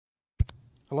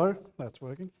Hello, that's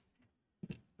working.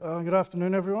 Good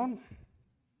afternoon, everyone.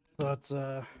 So it's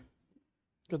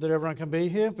good that everyone can be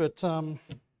here, but so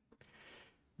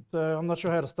I'm not sure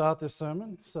how to start this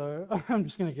sermon, so I'm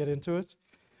just going to get into it.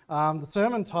 The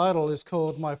sermon title is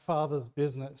called My Father's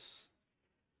Business.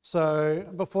 So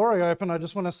before I open, I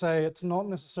just want to say it's not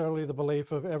necessarily the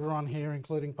belief of everyone here,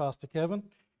 including Pastor Kevin,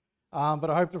 but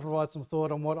I hope to provide some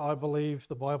thought on what I believe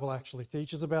the Bible actually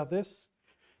teaches about this.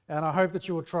 And I hope that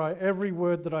you will try every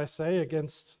word that I say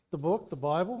against the book, the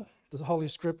Bible, the Holy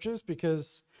Scriptures,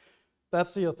 because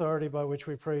that's the authority by which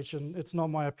we preach, and it's not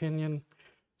my opinion.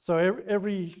 So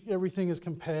everything is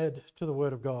compared to the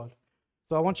Word of God.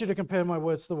 So I want you to compare my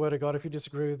words to the Word of God. If you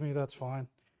disagree with me, that's fine.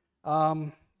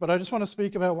 But I just want to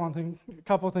speak about a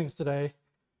couple of things today.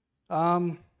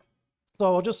 So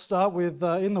I'll just start with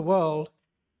in the world,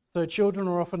 so children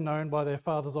are often known by their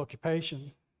father's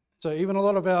occupation. So even a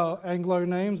lot of our Anglo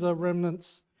names are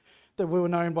remnants that we were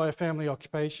known by a family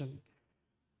occupation.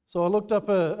 So I looked up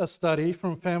a study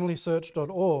from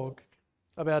familysearch.org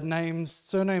about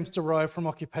surnames derived from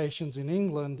occupations in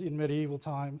England in medieval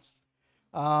times.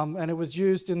 And it was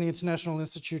used in the International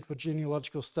Institute for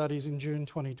Genealogical Studies in June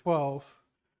 2012.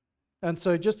 And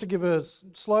so just to give a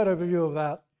slight overview of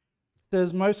that,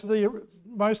 there's most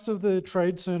of the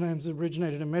trade surnames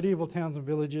originated in medieval towns and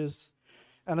villages.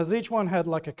 And as each one had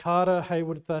like a Carter,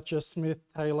 Hayward, Thatcher, Smith,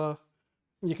 Taylor,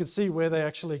 you can see where they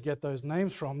actually get those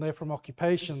names from. They're from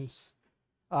occupations.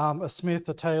 A Smith,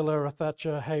 a Taylor, a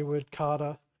Thatcher, Hayward,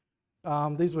 Carter.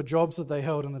 These were jobs that they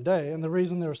held in the day. And the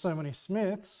reason there are so many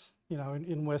Smiths,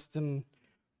 in Western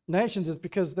nations is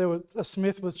because a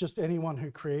Smith was just anyone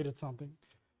who created something.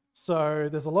 So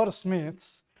there's a lot of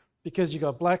Smiths because you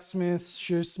got blacksmiths,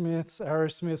 shoesmiths,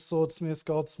 arrowsmiths, swordsmiths,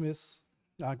 goldsmiths,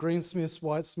 greensmiths,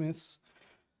 whitesmiths,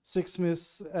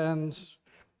 sixsmiths, and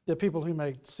there are people who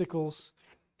make sickles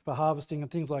for harvesting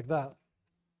and things like that.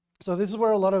 So this is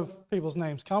where a lot of people's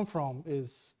names come from,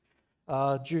 is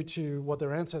due to what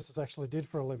their ancestors actually did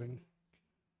for a living,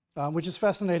 which is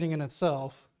fascinating in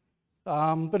itself.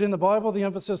 But in the Bible, the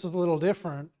emphasis is a little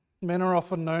different. Men are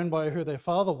often known by who their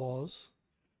father was,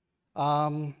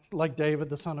 like David,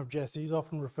 the son of Jesse, is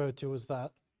often referred to as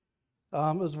that,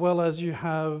 as well as you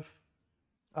have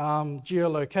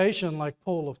geolocation, like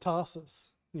Paul of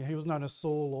Tarsus. He was known as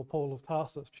Saul or Paul of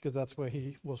Tarsus because that's where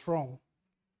he was from.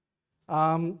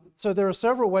 So there are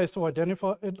several ways to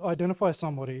identify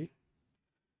somebody.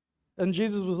 And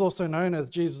Jesus was also known as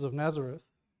Jesus of Nazareth,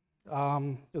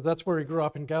 because that's where he grew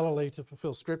up in Galilee to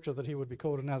fulfill scripture that he would be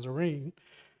called a Nazarene.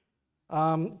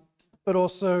 But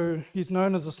also he's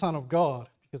known as the Son of God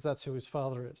because that's who his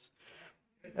father is.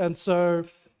 And so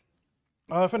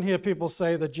I often hear people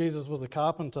say that Jesus was a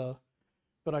carpenter,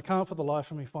 but I can't for the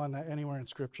life of me find that anywhere in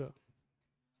Scripture.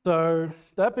 So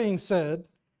that being said,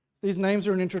 these names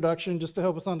are an introduction just to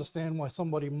help us understand why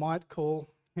somebody might call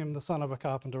him the son of a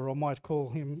carpenter or might call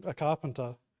him a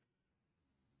carpenter.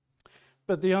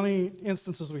 But the only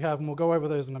instances we have, and we'll go over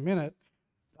those in a minute,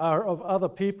 are of other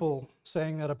people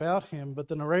saying that about him, but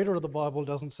the narrator of the Bible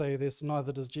doesn't say this,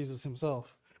 neither does Jesus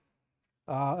himself.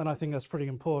 And I think that's pretty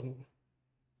important.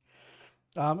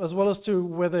 As well as to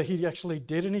whether he actually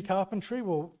did any carpentry,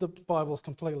 well, the Bible's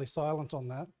completely silent on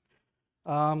that.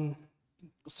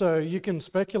 So you can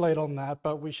speculate on that,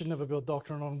 but we should never build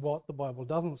doctrine on what the Bible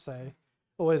doesn't say.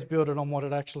 Always build it on what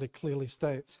it actually clearly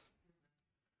states.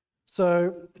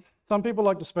 So some people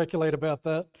like to speculate about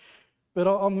that, but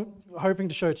I'm hoping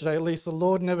to show today at least the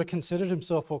Lord never considered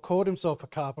himself or called himself a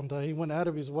carpenter. He went out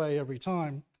of his way every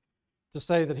time to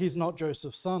say that he's not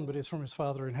Joseph's son, but he's from his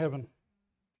Father in heaven.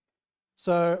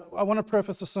 So I want to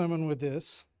preface the sermon with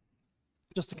this.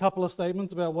 Just a couple of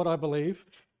statements about what I believe,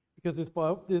 because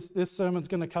this sermon's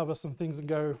going to cover some things and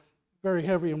go very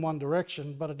heavy in one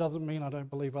direction, but it doesn't mean I don't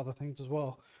believe other things as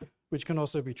well, which can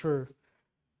also be true.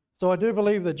 So I do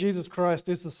believe that Jesus Christ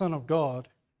is the Son of God.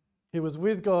 He was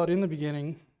with God in the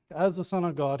beginning. As the Son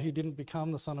of God, he didn't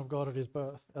become the Son of God at his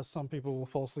birth, as some people will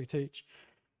falsely teach.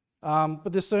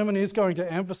 But this sermon is going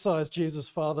to emphasize Jesus'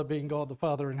 Father being God the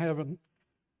Father in heaven.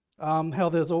 How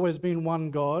there's always been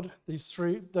one God. These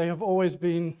three, they have always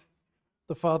been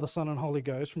the Father, Son, and Holy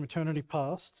Ghost from eternity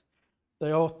past.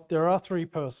 There are three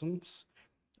persons.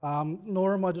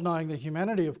 Nor am I denying the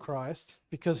humanity of Christ,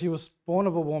 because he was born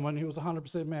of a woman. He was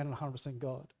 100% man and 100%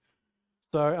 God.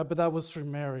 So, but that was through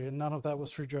Mary, and none of that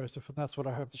was through Joseph, and that's what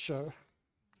I hope to show.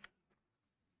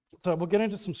 So we'll get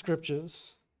into some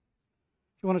scriptures.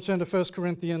 If you want to turn to 1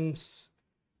 Corinthians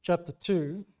chapter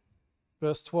 2,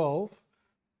 verse 12.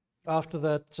 After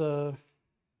that,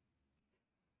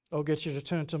 I'll get you to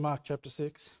turn to Mark chapter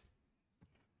 6.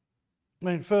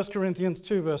 In 1 Corinthians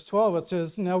 2, verse 12, it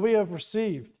says, "Now we have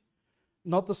received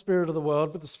not the Spirit of the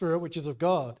world, but the Spirit which is of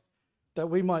God, that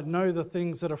we might know the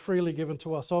things that are freely given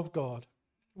to us of God,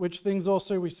 which things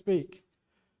also we speak,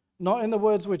 not in the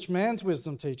words which man's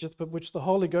wisdom teacheth, but which the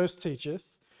Holy Ghost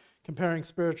teacheth, comparing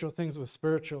spiritual things with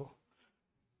spiritual."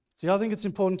 See, I think it's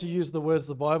important to use the words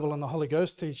the Bible and the Holy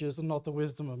Ghost teaches and not the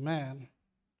wisdom of man.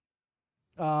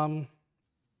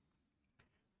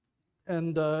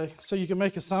 So you can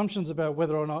make assumptions about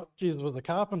whether or not Jesus was a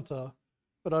carpenter,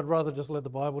 but I'd rather just let the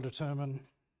Bible determine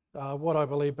what I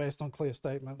believe based on clear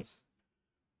statements.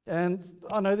 And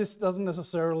I know this doesn't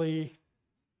necessarily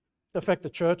affect the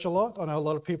church a lot. I know a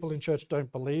lot of people in church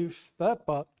don't believe that,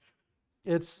 but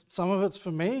some of it's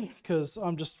for me because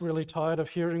I'm just really tired of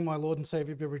hearing my Lord and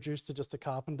Savior be reduced to just a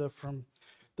carpenter from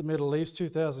the Middle East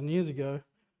 2,000 years ago.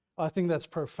 I think that's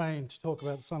profane to talk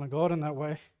about the Son of God in that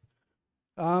way.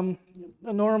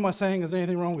 Nor am I saying there's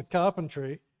anything wrong with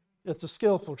carpentry. It's a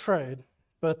skillful trade.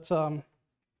 But,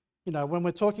 when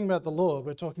we're talking about the Lord,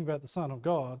 we're talking about the Son of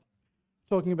God,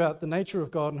 talking about the nature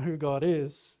of God and who God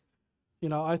is.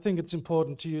 I think it's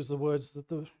important to use the words that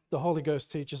the Holy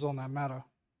Ghost teaches on that matter.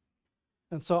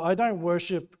 And so I don't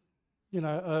worship,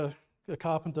 a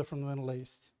carpenter from the Middle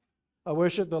East. I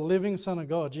worship the living Son of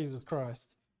God, Jesus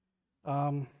Christ.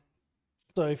 So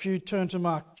if you turn to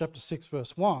Mark chapter 6,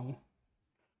 verse 1,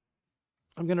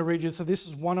 I'm going to read you. So this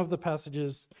is one of the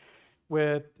passages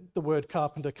where the word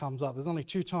carpenter comes up. There's only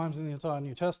 2 times in the entire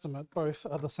New Testament. Both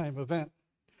are the same event.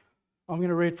 I'm going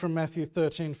to read from Matthew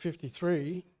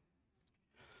 13:53. It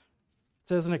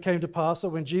says, "And it came to pass that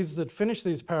when Jesus had finished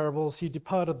these parables, he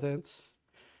departed thence.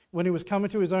 When he was come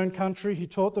into his own country, he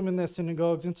taught them in their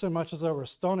synagogues, insomuch as they were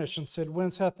astonished, and said,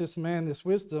 Whence hath this man this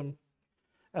wisdom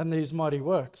and these mighty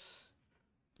works?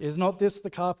 Is not this the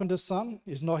carpenter's son?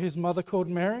 Is not his mother called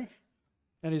Mary?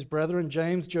 And his brethren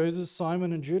James, Joseph,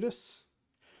 Simon, and Judas?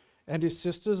 And his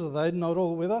sisters, are they not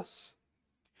all with us?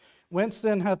 Whence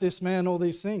then hath this man all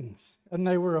these things? And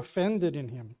they were offended in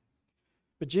him.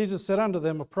 But Jesus said unto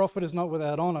them, A prophet is not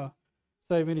without honour,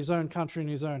 save in his own country and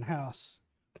his own house.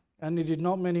 And he did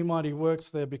not many mighty works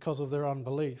there because of their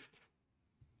unbelief."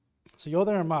 So you're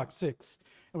there in Mark 6,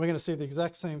 and we're going to see the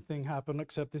exact same thing happen,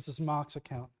 except this is Mark's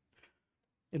account.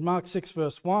 In Mark 6,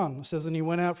 verse 1, it says, "And he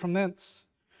went out from thence,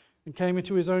 and came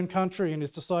into his own country, and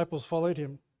his disciples followed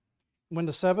him. When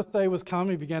the Sabbath day was come,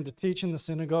 he began to teach in the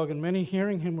synagogue, and many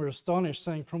hearing him were astonished,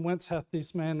 saying, From whence hath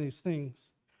this man these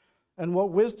things? And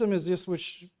what wisdom is this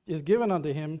which is given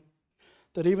unto him,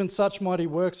 that even such mighty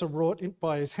works are wrought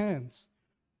by his hands?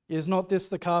 Is not this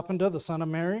the carpenter, the son of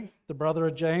Mary, the brother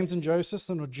of James and Joseph,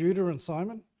 and of Judah and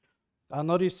Simon? Are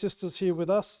not his sisters here with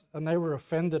us? And they were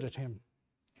offended at him.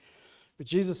 But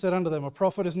Jesus said unto them, A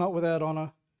prophet is not without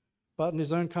honour, but in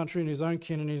his own country, in his own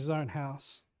kin, and in his own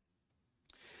house.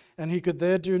 And he could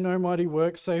there do no mighty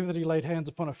work, save that he laid hands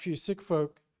upon a few sick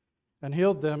folk and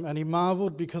healed them, and he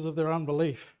marvelled because of their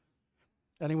unbelief.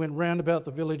 And he went round about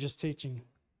the villages teaching."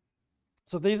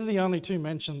 So these are the only 2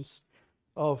 mentions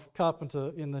of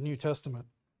carpenter in the New Testament.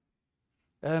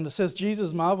 And it says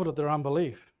Jesus marvelled at their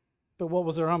unbelief. But what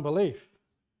was their unbelief?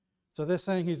 So they're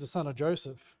saying he's the son of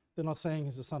Joseph. They're not saying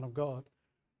he's the son of God.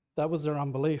 That was their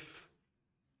unbelief.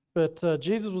 But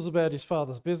Jesus was about his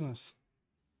Father's business.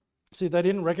 See, they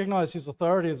didn't recognize his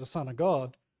authority as the Son of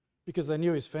God because they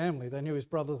knew his family, they knew his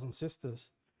brothers and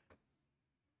sisters.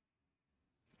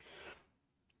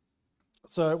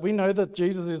 So we know that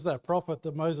Jesus is that prophet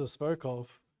that Moses spoke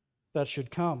of that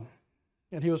should come.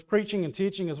 And he was preaching and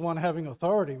teaching as one having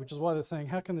authority, which is why they're saying,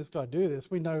 how can this guy do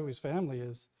this? We know who his family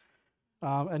is.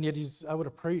 And yet he's able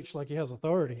to preach like he has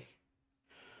authority.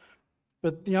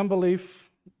 But the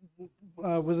unbelief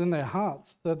was in their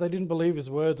hearts, that they didn't believe his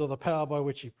words or the power by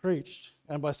which he preached.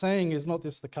 And by saying, is not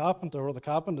this the carpenter or the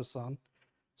carpenter's son?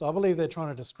 So I believe they're trying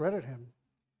to discredit him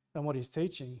and what he's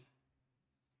teaching.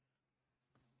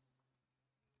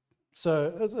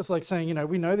 So it's like saying,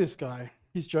 we know this guy.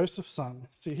 He's Joseph's son.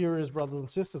 See, here are his brothers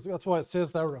and sisters. That's why it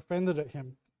says they were offended at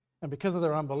him. And because of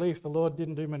their unbelief, the Lord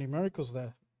didn't do many miracles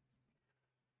there.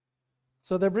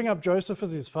 So they bring up Joseph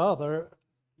as his father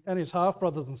and his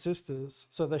half-brothers and sisters.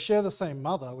 So they share the same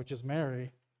mother, which is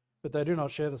Mary, but they do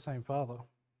not share the same father.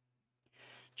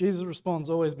 Jesus responds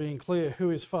always being clear who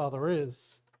his father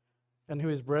is and who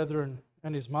his brethren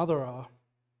and his mother are.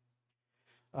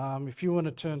 If you want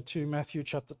to turn to Matthew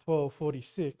chapter 12,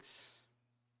 46,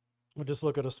 we'll just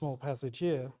look at a small passage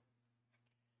here.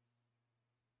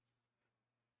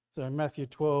 So Matthew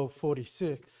 12,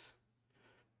 46.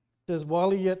 It says, while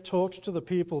he yet talked to the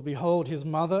people, behold, his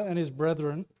mother and his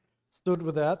brethren stood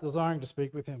without, desiring to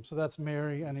speak with him. So that's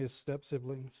Mary and his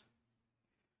step-siblings.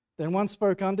 Then one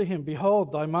spoke unto him,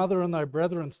 Behold, thy mother and thy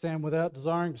brethren stand without,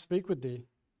 desiring to speak with thee.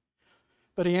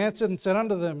 But he answered and said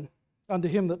unto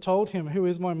him that told him, Who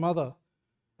is my mother,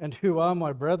 and who are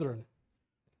my brethren?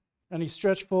 And he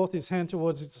stretched forth his hand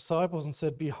towards his disciples and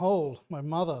said, Behold, my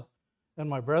mother and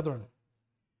my brethren.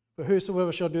 For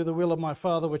whosoever shall do the will of my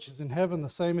Father which is in heaven, the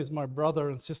same is my brother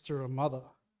and sister and mother.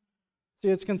 See,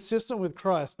 it's consistent with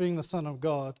Christ being the Son of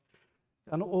God,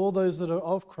 and all those that are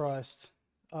of Christ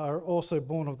are also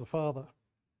born of the Father.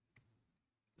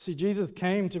 See, Jesus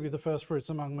came to be the first fruits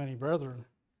among many brethren.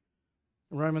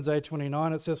 In Romans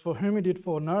 8:29 it says, For whom he did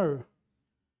foreknow,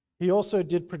 he also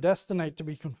did predestinate to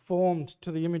be conformed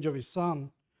to the image of his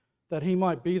Son, that he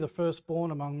might be the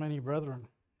firstborn among many brethren.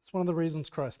 It's one of the reasons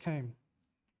Christ came.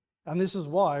 And this is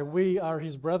why we are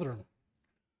his brethren.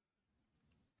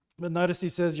 But notice he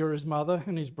says you're his mother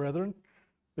and his brethren,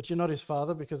 but you're not his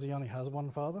father because he only has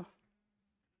one father.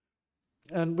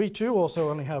 And we too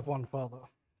also only have one Father.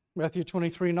 Matthew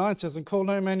 23:9 says, And call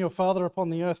no man your father upon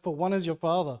the earth, for one is your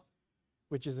Father,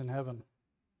 which is in heaven.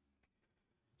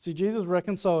 See, Jesus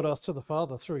reconciled us to the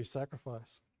Father through his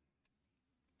sacrifice.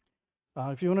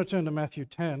 If you want to turn to Matthew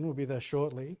 10, we'll be there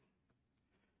shortly.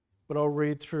 But I'll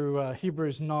read through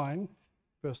Hebrews 9,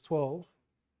 verse 12. It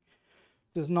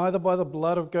says, Neither by the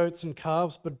blood of goats and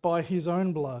calves, but by his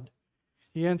own blood,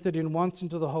 he entered in once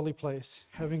into the holy place,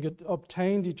 having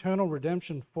obtained eternal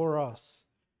redemption for us.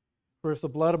 For if the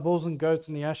blood of bulls and goats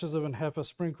and the ashes of an heifer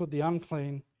sprinkled the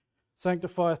unclean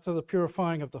sanctifieth to the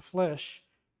purifying of the flesh,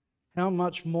 how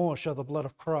much more shall the blood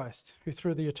of Christ, who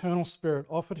through the eternal Spirit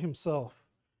offered himself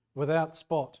without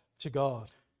spot to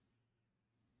God,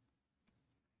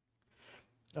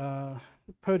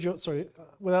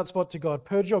 without spot to God,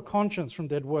 purge your conscience from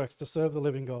dead works to serve the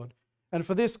living God. And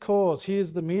for this cause he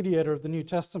is the mediator of the New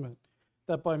Testament,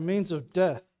 that by means of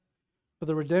death, for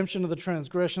the redemption of the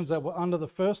transgressions that were under the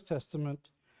first testament,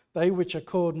 they which are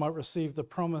called might receive the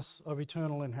promise of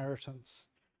eternal inheritance.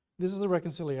 This is the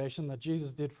reconciliation that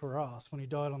Jesus did for us when he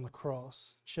died on the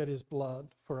cross, shed his blood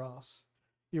for us.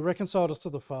 He reconciled us to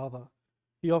the Father.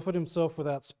 He offered himself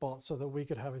without spot so that we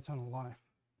could have eternal life.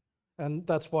 And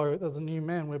that's why as a new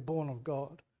man we're born of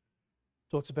God.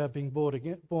 Talks about being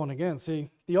born again. See,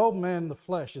 the old man, the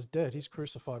flesh, is dead. He's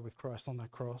crucified with Christ on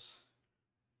that cross.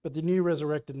 But the new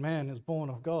resurrected man is born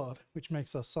of God, which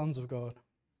makes us sons of God.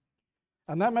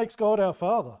 And that makes God our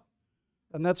Father.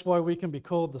 And that's why we can be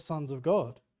called the sons of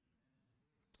God.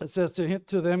 It says,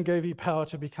 to them gave he power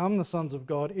to become the sons of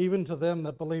God, even to them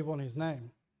that believe on his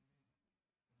name.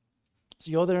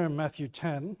 So you're there in Matthew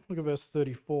 10. Look at verse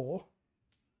 34.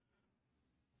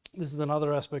 This is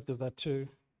another aspect of that too.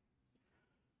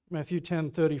 Matthew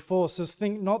 10:34 says,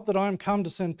 Think not that I am come to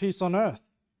send peace on earth.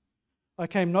 I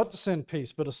came not to send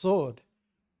peace, but a sword.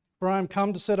 For I am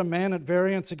come to set a man at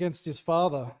variance against his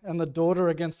father, and the daughter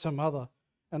against her mother,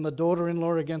 and the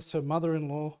daughter-in-law against her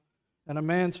mother-in-law, and a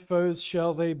man's foes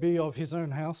shall they be of his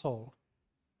own household.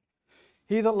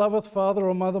 He that loveth father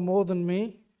or mother more than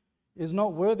me is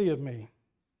not worthy of me,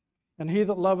 and he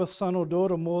that loveth son or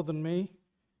daughter more than me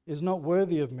is not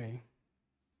worthy of me.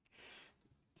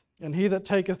 And he that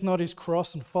taketh not his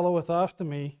cross and followeth after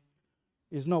me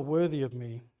is not worthy of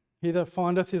me. He that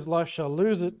findeth his life shall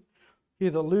lose it. He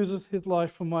that loseth his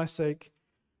life for my sake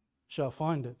shall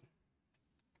find it.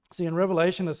 See, in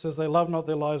Revelation it says they love not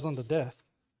their lives unto death.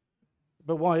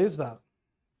 But why is that?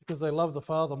 Because they love the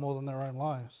Father more than their own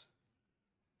lives.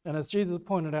 And as Jesus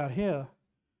pointed out here,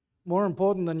 more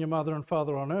important than your mother and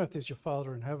father on earth is your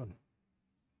Father in heaven.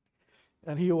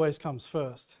 And he always comes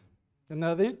first. And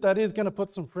now that is going to put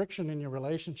some friction in your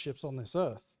relationships on this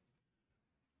earth,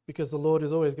 because the Lord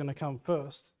is always going to come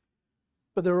first.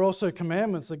 But there are also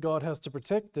commandments that God has to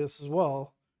protect this as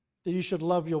well, that you should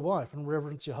love your wife and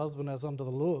reverence your husband as unto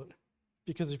the Lord.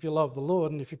 Because if you love the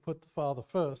Lord and if you put the Father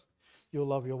first, you'll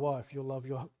love your wife,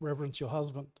 reverence your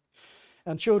husband.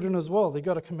 And children as well, they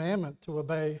got a commandment to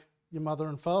obey your mother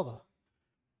and father,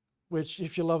 which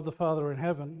if you love the Father in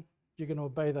heaven, you're going to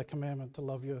obey that commandment to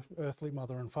love your earthly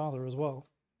mother and father as well,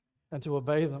 and to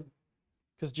obey them.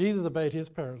 Because Jesus obeyed his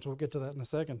parents. We'll get to that in a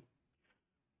second.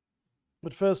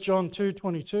 But 1 John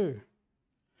 2:22,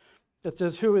 it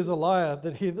says, Who is a liar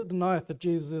that he that denieth that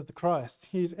Jesus is the Christ?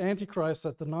 He is Antichrist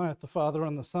that denieth the Father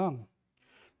and the Son.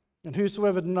 And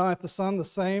whosoever denieth the Son, the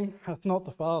same hath not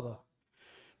the Father.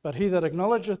 But he that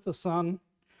acknowledgeth the Son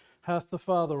hath the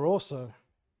Father also.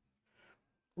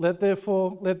 Let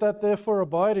that therefore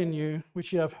abide in you,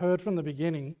 which ye have heard from the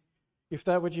beginning. If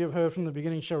that which ye have heard from the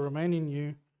beginning shall remain in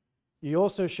you, ye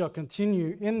also shall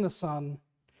continue in the Son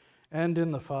and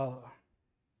in the Father.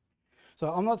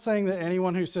 So I'm not saying that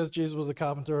anyone who says Jesus was a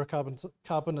carpenter or a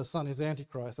carpenter's son is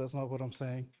Antichrist. That's not what I'm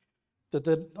saying.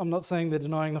 I'm not saying they're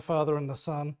denying the Father and the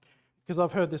Son, because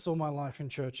I've heard this all my life in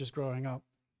churches growing up.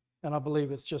 And I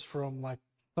believe it's just from like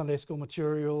Sunday school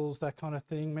materials, that kind of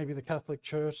thing. Maybe the Catholic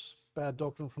Church, bad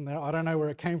doctrine from there. I don't know where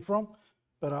it came from,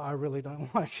 but I really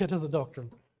don't like it as a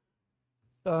doctrine.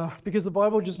 Because the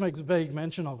Bible just makes vague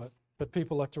mention of it, but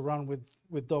people like to run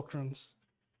with doctrines,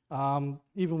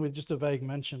 even with just a vague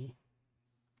mention.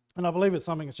 And I believe it's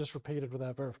something that's just repeated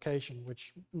without verification,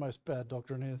 which most bad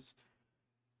doctrine is.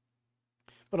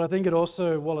 But I think it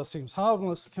also, while it seems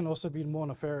harmless, can also be more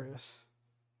nefarious.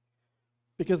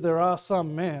 Because there are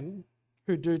some men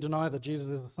who do deny that Jesus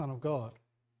is the Son of God.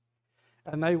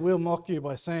 And they will mock you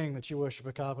by saying that you worship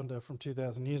a carpenter from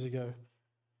 2,000 years ago.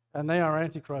 And they are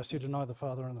antichrists who deny the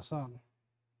Father and the Son.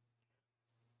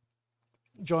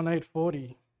 John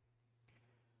 8:40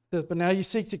 says, "But now you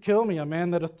seek to kill me, a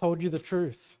man that hath told you the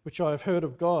truth, which I have heard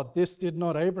of God. This did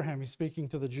not Abraham." He's speaking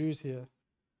to the Jews here.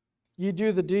 "Ye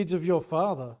do the deeds of your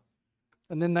father."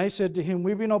 And then they said to him,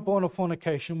 "We be not born of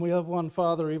fornication, we have one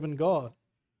Father, even God."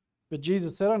 But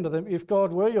Jesus said unto them, "If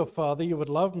God were your Father, you would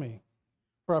love me.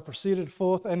 For I proceeded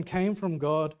forth and came from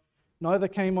God, neither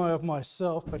came I of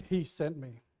myself, but he sent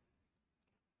me."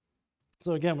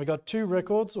 So again, we got two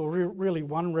records, or really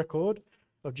one record,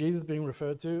 of Jesus being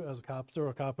referred to as a carpenter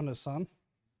or carpenter's son.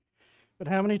 But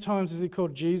how many times is he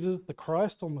called Jesus the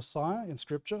Christ or Messiah in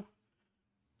Scripture?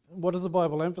 What does the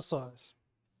Bible emphasize?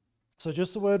 So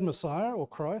just the word Messiah or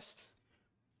Christ,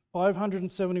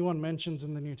 571 mentions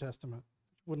in the New Testament.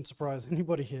 Wouldn't surprise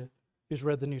anybody here who's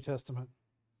read the New Testament.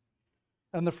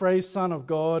 And the phrase Son of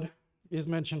God is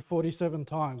mentioned 47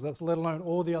 times. That's let alone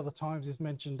all the other times he's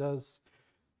mentioned as,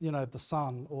 the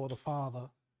Son or the Father.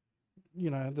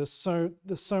 There's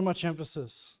so much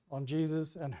emphasis on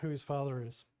Jesus and who his Father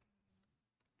is.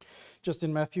 Just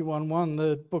in Matthew 1:1,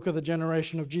 the book of the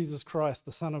generation of Jesus Christ,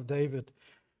 the son of David,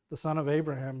 the son of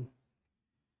Abraham.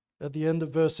 At the end of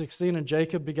verse 16, "And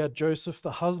Jacob begat Joseph,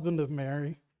 the husband of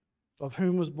Mary, of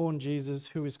whom was born Jesus,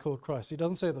 who is called Christ." He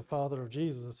doesn't say the father of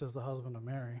Jesus, it says the husband of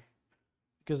Mary.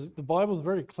 Because the Bible is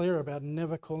very clear about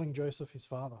never calling Joseph his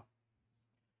father.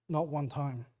 Not one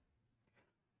time.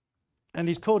 And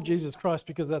he's called Jesus Christ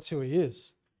because that's who he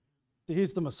is.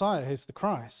 He's the Messiah, he's the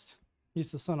Christ.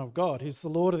 He's the Son of God. He's the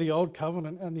Lord of the Old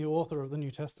Covenant and the author of the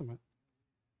New Testament.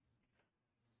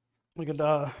 Look at,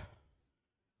 I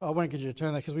won't get you to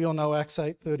turn there because we all know Acts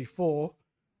 8:34.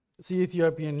 It's the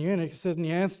Ethiopian eunuch. It said, "And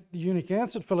the eunuch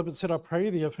answered Philip and said, I pray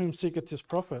thee, of whom seeketh this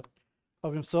prophet?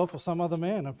 Of himself or some other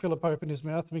man?" And Philip opened his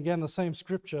mouth and began the same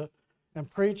scripture and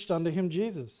preached unto him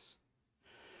Jesus.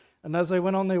 And as they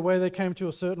went on their way, they came to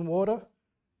a certain water.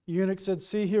 The eunuch said,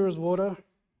 "See, here is water.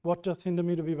 What doth hinder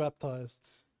me to be baptized?"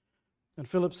 And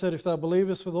Philip said, "If thou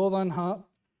believest with all thine heart,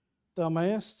 thou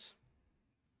mayest."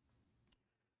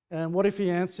 And what if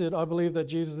he answered, "I believe that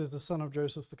Jesus is the son of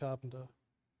Joseph the carpenter"?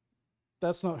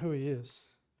 That's not who he is.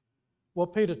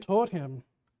 What Peter taught him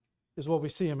is what we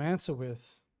see him answer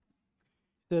with.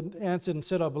 He answered and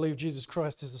said, "I believe Jesus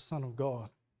Christ is the Son of God."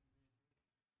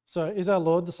 So is our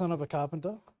Lord the son of a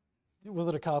carpenter? Was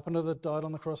it a carpenter that died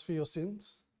on the cross for your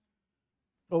sins?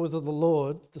 Or was it the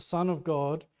Lord, the Son of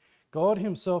God, God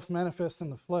himself manifest in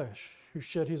the flesh, who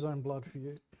shed his own blood for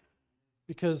you?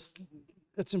 Because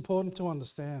it's important to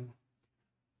understand,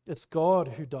 it's God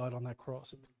who died on that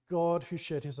cross. It's God who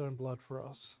shed his own blood for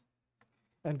us.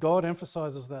 And God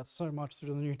emphasizes that so much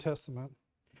through the New Testament.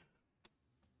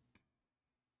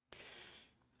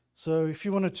 So if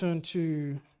you want to turn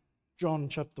to John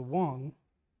chapter 1,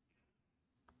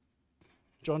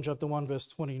 John chapter 1 verse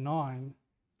 29.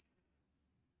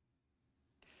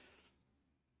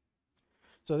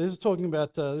 So this is talking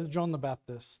about John the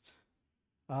Baptist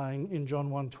in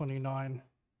John 1:29. It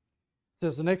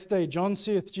says, "The next day John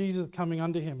seeth Jesus coming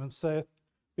unto him, and saith,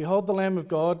 Behold the Lamb of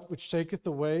God, which taketh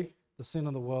away the sin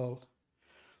of the world.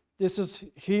 This is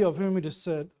he of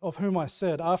whom I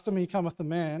said, After me cometh a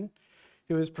man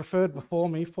who is preferred before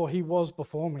me, for he was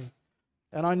before me.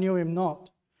 And I knew him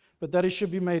not, but that he should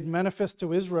be made manifest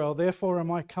to Israel. Therefore am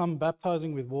I come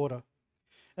baptizing with water.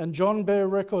 And John bare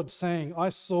record, saying, I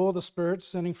saw the Spirit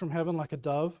descending from heaven like a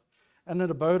dove, and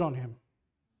it abode on him.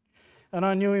 And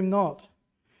I knew him not,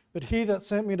 but he that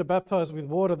sent me to baptize with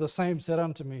water, the same said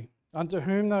unto me, Unto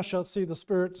whom thou shalt see the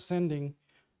Spirit descending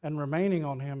and remaining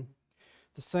on him,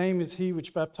 the same is he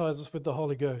which baptizes with the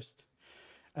Holy Ghost.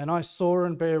 And I saw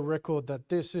and bear record that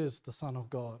this is the Son of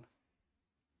God."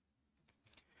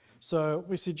 So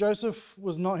we see Joseph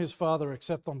was not his father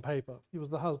except on paper. He was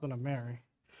the husband of Mary.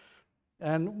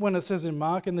 And when it says in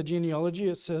Mark, in the genealogy,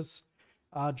 it says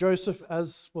Joseph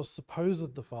as was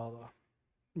supposed the father.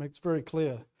 It makes very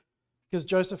clear. Because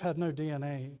Joseph had no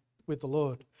DNA with the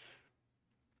Lord.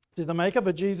 See, the makeup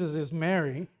of Jesus is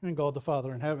Mary and God the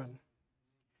Father in heaven.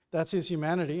 That's his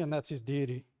humanity and that's his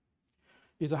deity.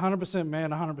 He's 100% man,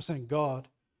 100% God.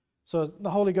 So the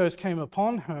Holy Ghost came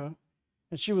upon her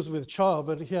and she was with child,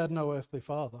 but he had no earthly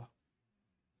father.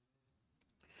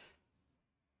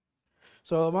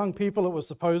 So among people, it was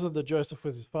supposed that Joseph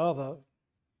was his father,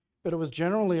 but it was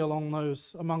generally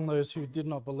among those who did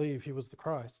not believe he was the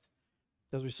Christ,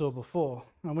 as we saw before.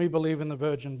 And we believe in the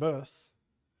virgin birth.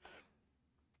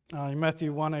 In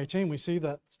Matthew 1:18, we see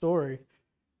that story.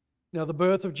 Now, the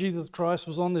birth of Jesus Christ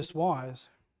was on this wise,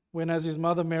 when as his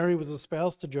mother Mary was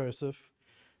espoused to Joseph,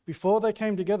 before they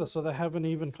came together, so they haven't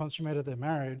even consummated their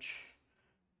marriage,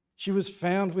 she was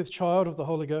found with child of the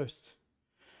Holy Ghost.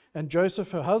 And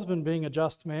Joseph, her husband, being a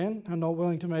just man and not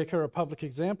willing to make her a public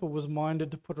example, was minded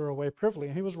to put her away privily.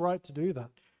 And he was right to do that.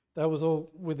 That was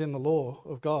all within the law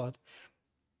of God.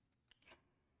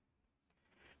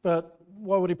 But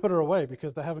why would he put her away?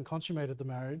 Because they haven't consummated the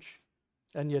marriage,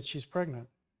 and yet she's pregnant.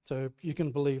 So you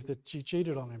can believe that she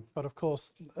cheated on him. But of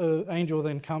course, an angel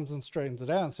then comes and straightens it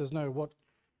out and says, no,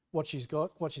 what she's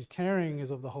carrying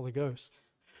is of the Holy Ghost.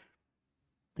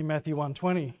 In Matthew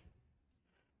 1:20, it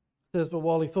says, but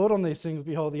while he thought on these things,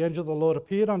 behold, the angel of the Lord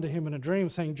appeared unto him in a dream,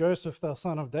 saying, Joseph, thou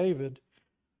son of David,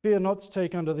 fear not to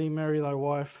take unto thee Mary thy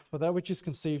wife, for that which is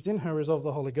conceived in her is of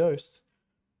the Holy Ghost.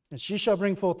 And she shall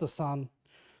bring forth a son.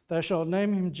 Thou shalt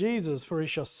name him Jesus, for he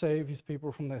shall save his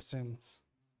people from their sins.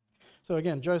 So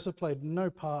again, Joseph played no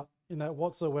part in that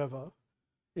whatsoever.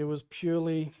 It was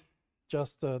purely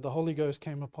just the Holy Ghost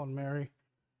came upon Mary,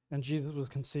 and Jesus was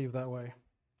conceived that way.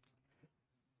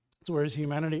 It's where his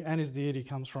humanity and his deity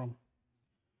comes from.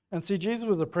 And see, Jesus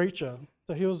was a preacher.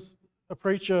 So he was a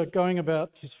preacher going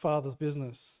about his Father's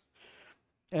business.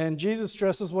 And Jesus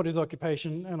stresses what his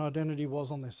occupation and identity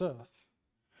was on this earth.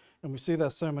 And we see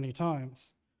that so many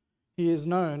times. He is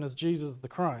known as Jesus the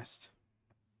Christ,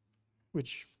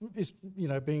 which is,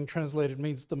 being translated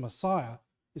means the Messiah,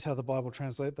 is how the Bible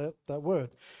translates that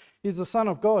word. He's the Son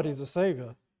of God, he's the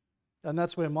Savior. And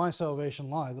that's where my salvation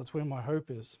lies. That's where my hope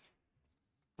is,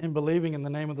 in believing in the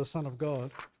name of the Son of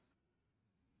God.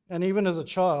 And even as a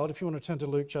child, if you want to turn to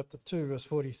Luke chapter 2, verse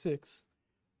 46,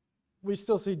 we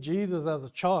still see Jesus as a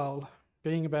child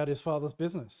being about his Father's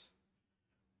business.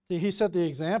 See, he set the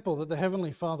example that the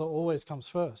Heavenly Father always comes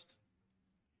first.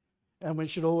 And we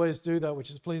should always do that which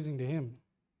is pleasing to him.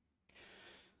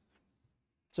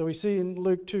 So we see in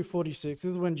Luke 2:46, this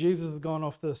is when Jesus had gone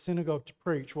off the synagogue to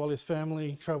preach while his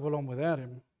family traveled on without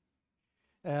him.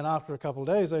 And after a couple of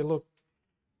days, they looked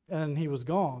and he was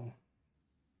gone.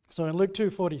 So in Luke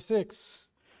 2:46,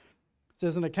 it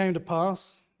says, and it came to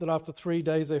pass that after 3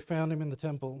 days they found him in the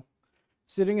temple,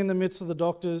 sitting in the midst of the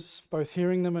doctors, both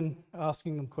hearing them and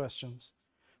asking them questions.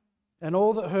 And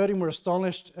all that heard him were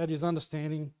astonished at his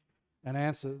understanding and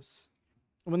answers.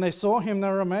 And when they saw him, they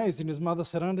were amazed. And his mother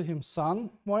said unto him,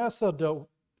 Son, why hast thou dealt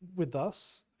with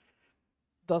us?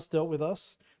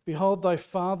 Behold, thy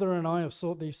father and I have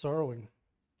sought thee sorrowing.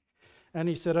 And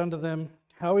he said unto them,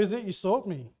 How is it ye sought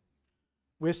me?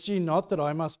 Wist ye not that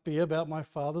I must be about my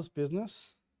Father's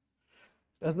business?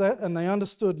 And they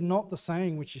understood not the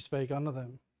saying which he spake unto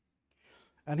them.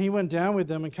 And he went down with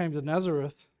them and came to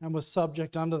Nazareth, and was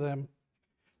subject unto them.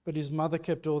 But his mother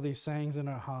kept all these sayings in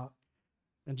her heart.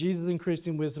 And Jesus increased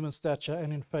in wisdom and stature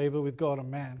and in favor with God and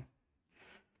man.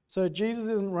 So Jesus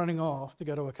isn't running off to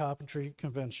go to a carpentry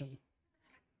convention.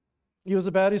 He was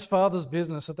about his Father's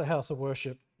business at the house of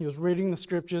worship. He was reading the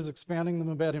scriptures, expounding them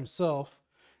about himself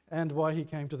and why he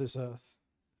came to this earth.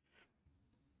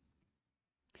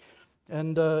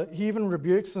 And he even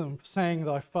rebukes them, saying,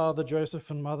 Thy father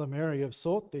Joseph and mother Mary have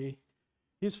sought thee.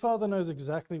 His father knows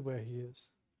exactly where he is.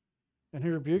 And he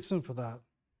rebukes them for that.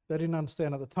 They didn't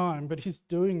understand at the time, but he's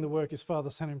doing the work his father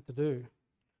sent him to do.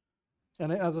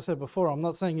 And as I said before, I'm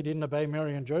not saying he didn't obey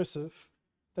Mary and Joseph.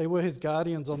 They were his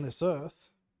guardians on this earth.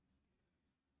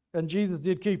 And Jesus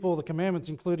did keep all the commandments,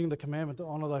 including the commandment to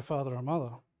honor thy father and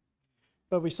mother.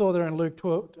 But we saw there in Luke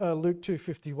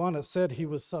 2:51, it said he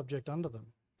was subject unto them.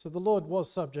 So the Lord was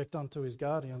subject unto his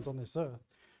guardians on this earth,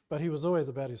 but he was always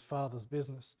about his Father's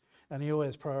business, and he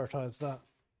always prioritized that.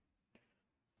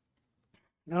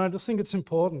 And I just think it's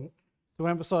important to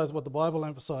emphasize what the Bible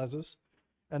emphasizes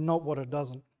and not what it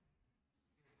doesn't.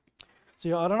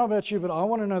 See, I don't know about you, but I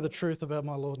want to know the truth about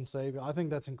my Lord and Savior. I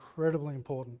think that's incredibly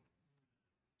important.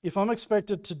 If I'm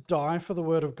expected to die for the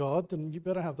Word of God, then you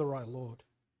better have the right Lord.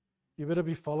 You better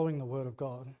be following the Word of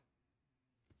God,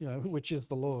 which is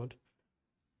the Lord.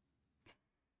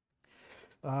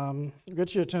 I'll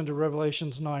get you to turn to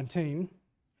Revelations 19.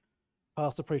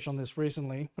 Pastor preached on this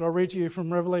recently, but I'll read to you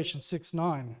from Revelation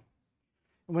 6:9.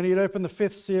 And when he had opened the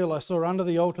fifth seal, I saw under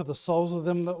the altar the souls of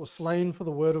them that were slain for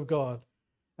the word of God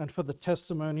and for the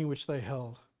testimony which they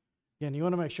held. Again, you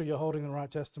want to make sure you're holding the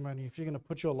right testimony if you're going to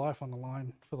put your life on the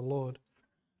line for the Lord.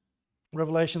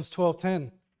 Revelations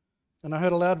 12:10. And I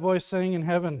heard a loud voice saying in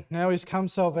heaven, now is come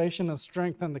salvation and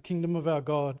strength and the kingdom of our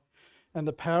God and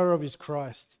the power of his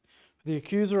Christ. For the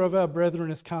accuser of our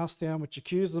brethren is cast down, which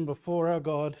accused them before our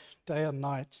God day and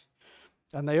night.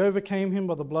 And they overcame him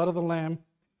by the blood of the Lamb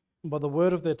and by the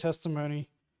word of their testimony,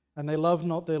 and they loved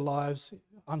not their lives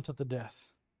unto the death.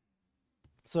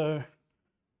 So,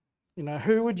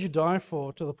 who would you die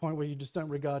for to the point where you just don't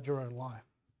regard your own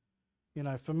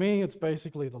life? For me, it's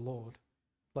basically the Lord.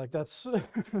 Like that's,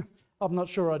 I'm not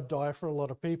sure I'd die for a lot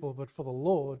of people, but for the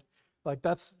Lord, like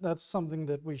that's something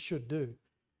that we should do.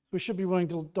 We should be willing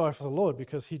to die for the Lord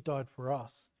because he died for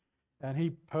us and he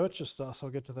purchased us.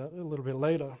 I'll get to that a little bit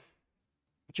later.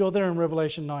 But you're there in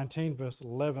Revelation 19, verse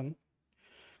 11. It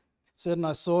said, and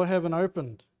I saw heaven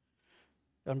opened,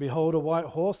 and behold, a white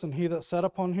horse, and he that sat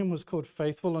upon him was called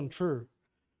Faithful and True.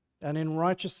 And in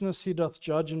righteousness he doth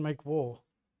judge and make war.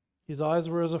 His eyes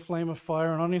were as a flame of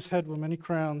fire, and on his head were many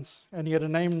crowns, and he had a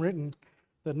name written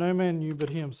that no man knew but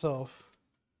he himself.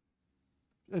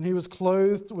 And he was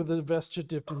clothed with a vesture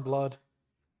dipped in blood,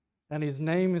 and his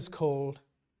name is called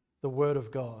the Word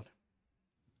of God.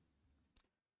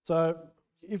 So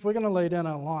if we're going to lay down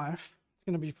our life, it's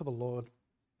going to be for the Lord.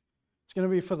 It's going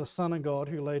to be for the Son of God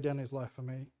who laid down his life for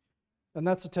me. And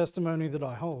that's a testimony that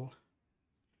I hold.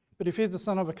 But if he's the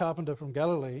son of a carpenter from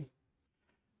Galilee,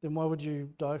 then why would you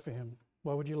die for him?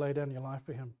 Why would you lay down your life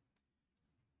for him?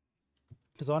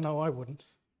 Because I know I wouldn't.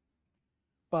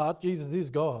 But Jesus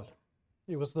is God.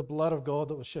 It was the blood of God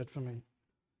that was shed for me.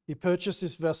 He purchased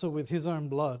this vessel with his own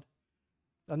blood.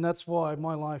 And that's why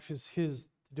my life is his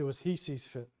to do as he sees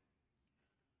fit.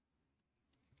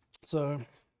 So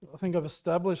I think I've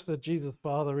established that Jesus'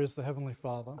 Father is the Heavenly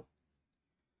Father.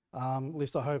 At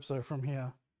least I hope so from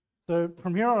here. So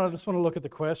from here on, I just want to look at the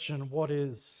question, what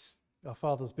is our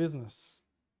Father's business?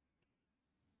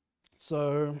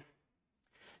 So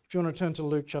if you want to turn to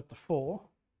Luke chapter 4,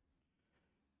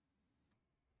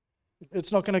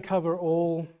 it's not going to cover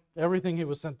everything he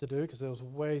was sent to do, because there was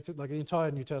the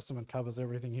entire New Testament covers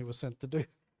everything he was sent to do.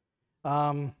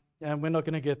 And we're not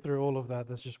going to get through all of that.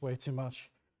 There's just way too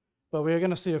much. But we're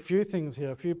going to see a few things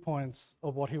here, a few points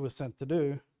of what he was sent to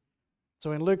do.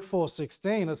 So in Luke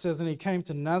 4:16, it says, and he came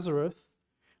to Nazareth,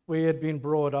 where he had been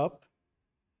brought up,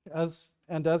 as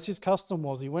his custom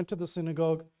was, he went to the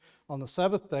synagogue on the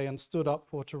Sabbath day and stood up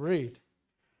for to read.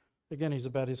 Again, he's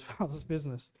about his Father's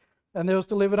business. And there was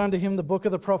delivered unto him the book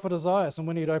of the prophet Isaiah. And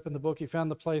when he had opened the book, he found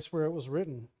the place where it was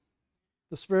written,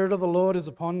 the Spirit of the Lord is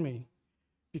upon me,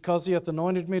 because he hath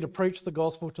anointed me to preach the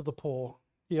gospel to the poor.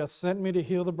 He hath sent me to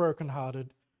heal the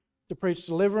brokenhearted, to preach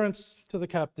deliverance to the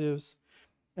captives,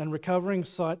 and recovering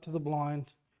sight to the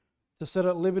blind, to set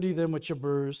at liberty them which are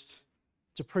bruised,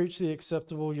 to preach the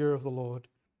acceptable year of the Lord.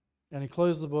 And he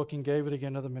closed the book and gave it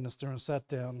again to the minister and sat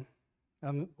down.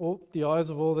 And the eyes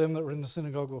of all them that were in the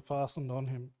synagogue were fastened on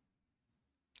him.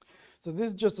 So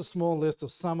this is just a small list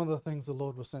of some of the things the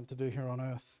Lord was sent to do here on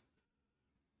earth.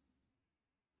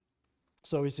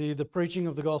 So we see the preaching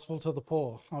of the gospel to the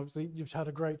poor. Obviously, you've had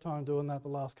a great time doing that the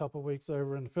last couple of weeks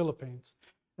over in the Philippines,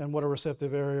 and what a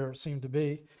receptive area it seemed to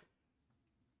be.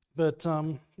 But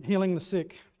healing the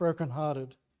sick,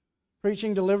 brokenhearted,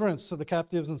 preaching deliverance to the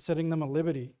captives and setting them at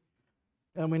liberty.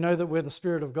 And we know that where the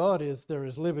Spirit of God is, there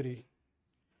is liberty.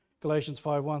 Galatians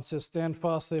 5:1 says, stand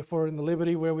fast therefore in the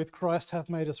liberty wherewith Christ hath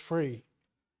made us free,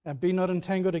 and be not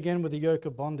entangled again with the yoke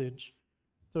of bondage.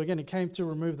 So again, he came to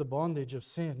remove the bondage of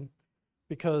sin,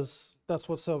 because that's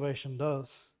what salvation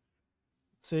does.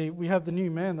 See, we have the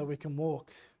new man that we can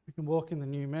walk. We can walk in the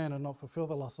new man and not fulfill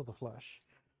the lust of the flesh.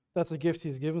 That's a gift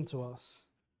he's given to us.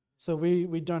 So we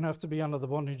don't have to be under the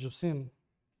bondage of sin.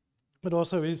 But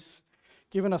also he's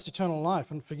given us eternal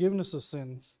life and forgiveness of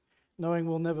sins, knowing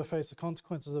we'll never face the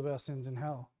consequences of our sins in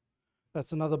hell.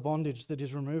 That's another bondage that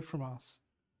is removed from us.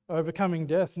 Overcoming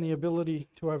death and the ability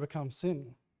to overcome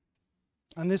sin.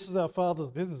 And this is our Father's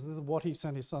business. This is what he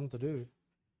sent his Son to do.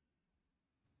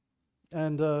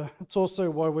 And it's also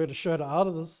why we're to show to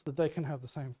others that they can have the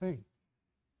same thing.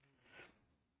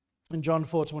 In John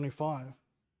 4:25,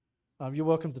 you're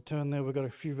welcome to turn there. We've got a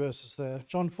few verses there.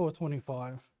 John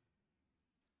 4:25.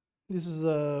 This is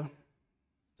so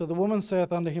the woman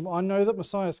saith unto him, I know that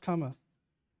Messiah cometh,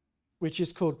 which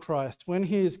is called Christ. When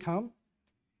he is come,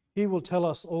 he will tell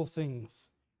us all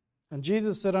things. And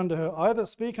Jesus said unto her, I that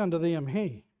speak unto thee am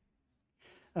he.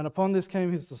 And upon this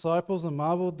came his disciples and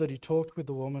marveled that he talked with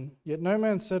the woman. Yet no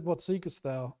man said, what seekest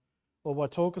thou? Or why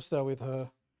talkest thou with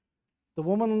her? The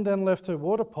woman then left her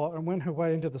water pot and went her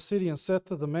way into the city and said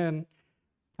to the men,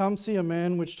 "Come see a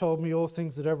man which told me all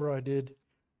things that ever I did.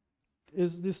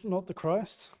 Is this not the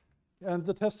Christ?" And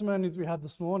the testimonies we had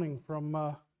this morning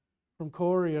from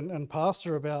Corey and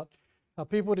Pastor about how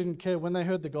people didn't care when they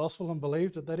heard the gospel and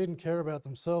believed it. They didn't care about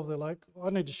themselves. They're like, "I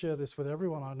need to share this with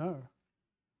everyone I know."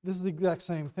 This is the exact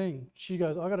same thing. She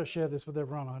goes, "I got to share this with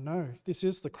everyone I know. This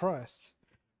is the Christ."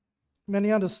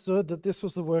 Many understood that this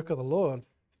was the work of the Lord.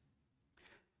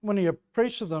 When he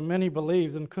preached to them, many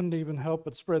believed and couldn't even help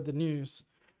but spread the news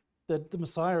that the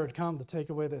Messiah had come to take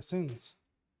away their sins.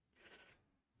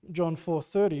 John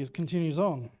 4:30 continues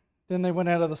on. Then they went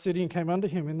out of the city and came unto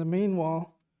him. In the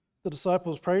meanwhile, the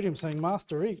disciples prayed him, saying,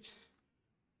 "Master, eat."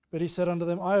 But he said unto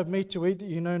them, "I have meat to eat that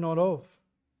you know not of."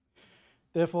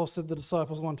 Therefore said the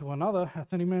disciples one to another,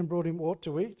 "Hath any man brought him aught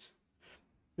to eat?"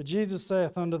 But Jesus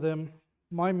saith unto them,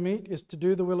 "My meat is to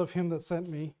do the will of him that sent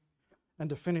me, and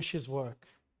to finish his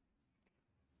work."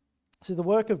 See, the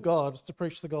work of God is to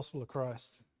preach the gospel of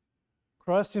Christ.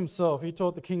 Christ himself, he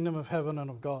taught the kingdom of heaven and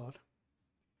of God.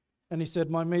 And he said,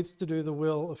 "My meat's to do the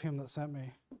will of him that sent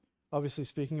me." Obviously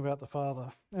speaking about the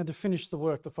Father. And to finish the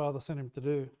work the Father sent him to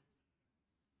do.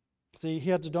 See, he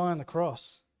had to die on the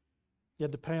cross. He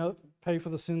had to pay for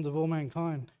the sins of all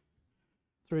mankind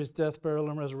through his death, burial,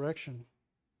 and resurrection.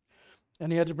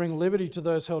 And he had to bring liberty to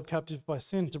those held captive by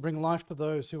sin, to bring life to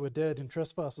those who were dead in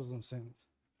trespasses and sins.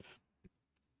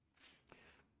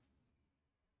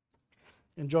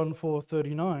 In John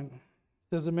 4:39, it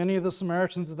says that many of the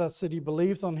Samaritans of that city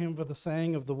believed on him for the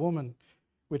saying of the woman,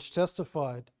 which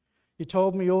testified, "He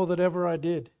told me all that ever I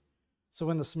did." So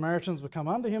when the Samaritans were come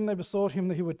unto him, they besought him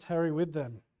that he would tarry with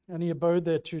them. And he abode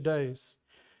there 2 days.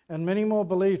 And many more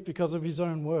believed because of his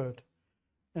own word.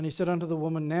 And he said unto the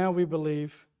woman, "Now we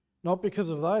believe, not because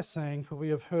of thy saying, for we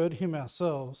have heard him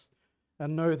ourselves,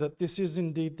 and know that this is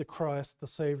indeed the Christ, the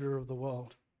Saviour of the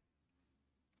world."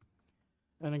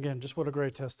 And again, just what a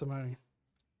great testimony.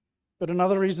 But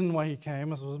another reason why he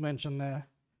came, as was mentioned there,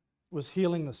 was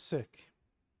healing the sick.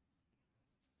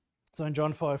 So in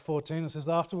John 5:14, it says,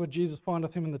 "Afterward Jesus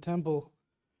findeth him in the temple,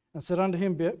 and said unto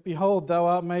him, Behold, thou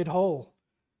art made whole.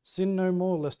 Sin no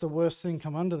more, lest a worse thing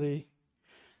come unto thee.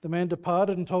 The man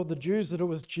departed and told the Jews that it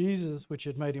was Jesus which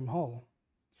had made him whole.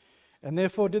 And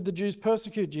therefore did the Jews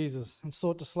persecute Jesus, and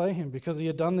sought to slay him, because he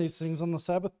had done these things on the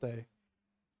Sabbath day.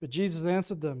 But Jesus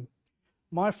answered them,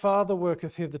 My Father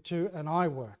worketh hitherto, and I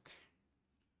work.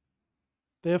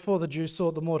 Therefore the Jews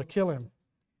sought the more to kill him,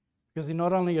 because he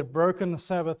not only had broken the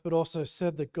Sabbath, but also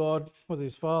said that God was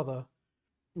his Father,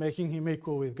 making him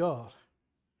equal with God.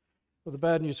 Well, the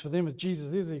bad news for them is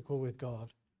Jesus is equal with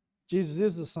God. Jesus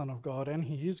is the Son of God, and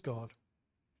he is God.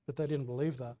 But they didn't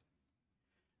believe that.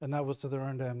 And that was to their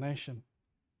own damnation.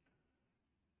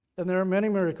 And there are many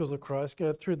miracles of Christ.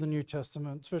 Go through the New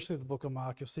Testament, especially the book of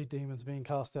Mark. You'll see demons being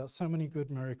cast out. So many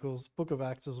good miracles. Book of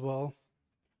Acts as well.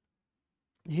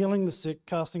 Healing the sick,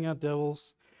 casting out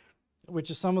devils,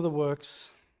 which are some of the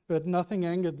works. But nothing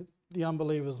angered the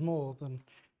unbelievers more than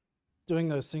doing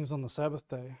those things on the Sabbath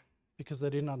day, because they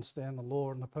didn't understand the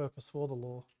law and the purpose for the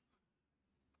law.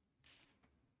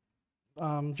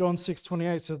 John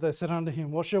 6:28 says, They said unto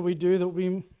him, What shall we do that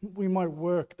we might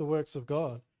work the works of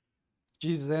God?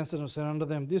 Jesus answered and said unto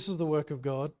them, This is the work of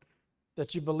God,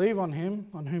 that you believe on him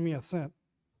on whom he hath sent.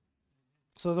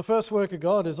 So the first work of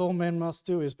God is all men must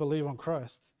do is believe on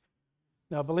Christ.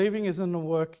 Now, believing isn't a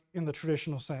work in the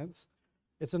traditional sense.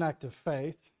 It's an act of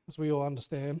faith, as we all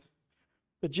understand.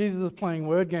 But Jesus is playing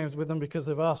word games with them because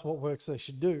they've asked what works they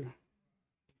should do.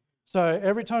 So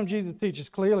every time Jesus teaches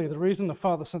clearly the reason the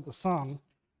Father sent the Son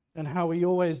and how he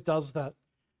always does that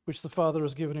which the Father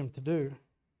has given him to do.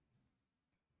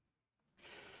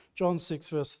 John 6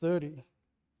 verse 30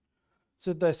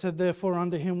 said, They said therefore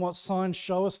unto him, What sign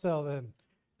showest thou then,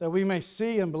 that we may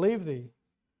see and believe thee?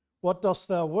 What dost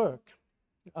thou work?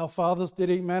 Our fathers did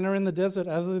eat manna in the desert,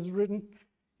 as it is written,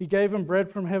 He gave them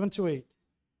bread from heaven to eat.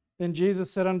 Then Jesus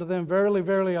said unto them, Verily,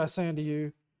 verily, I say unto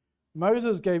you,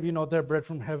 Moses gave you not that bread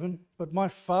from heaven, but my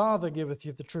Father giveth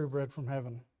you the true bread from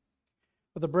heaven.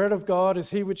 For the bread of God is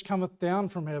he which cometh down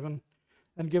from heaven,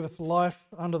 and giveth life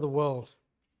unto the world.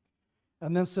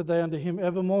 And then said they unto him,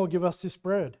 Evermore give us this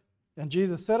bread. And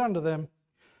Jesus said unto them,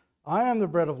 I am the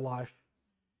bread of life.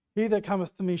 He that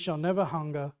cometh to me shall never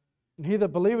hunger, and he that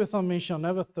believeth on me shall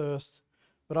never thirst.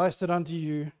 But I said unto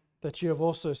you, that ye have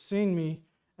also seen me,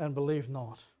 and believe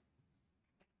not.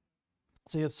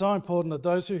 See, it's so important that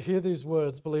those who hear these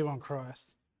words believe on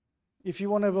Christ. If you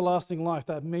want everlasting life,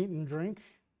 that meat and drink,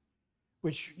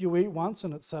 which you eat once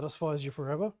and it satisfies you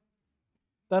forever,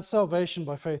 that's salvation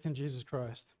by faith in Jesus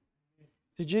Christ.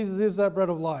 See, Jesus is that bread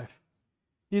of life.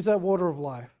 He's that water of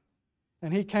life.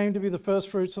 And he came to be the first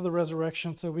fruits of the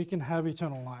resurrection so we can have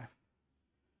eternal life.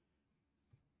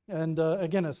 And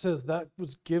again, it says that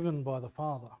was given by the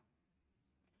Father.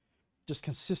 Just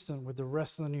consistent with the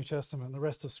rest of the New Testament, the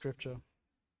rest of Scripture.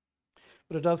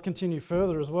 But it does continue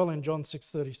further as well in John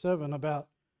 6:37 about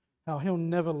how he'll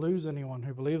never lose anyone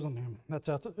who believes on him. That's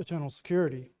our eternal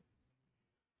security.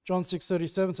 John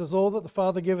 6:37 says, all that the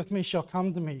Father giveth me shall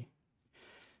come to me,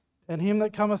 and him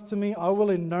that cometh to me I will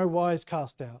in no wise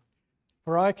cast out.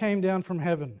 For I came down from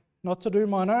heaven, not to do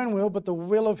mine own will, but the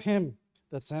will of him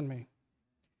that sent me.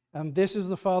 And this is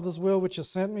the Father's will which has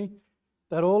sent me,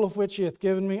 that all of which he hath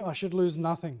given me I should lose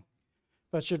nothing,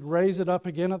 but should raise it up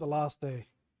again at the last day.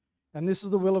 And this is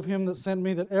the will of him that sent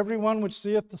me, that every one which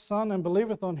seeth the Son and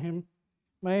believeth on him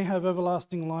may have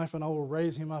everlasting life, and I will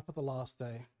raise him up at the last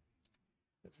day.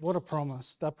 What a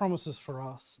promise. That promise is for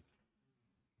us.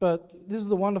 But this is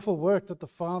the wonderful work that the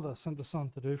Father sent the Son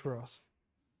to do for us.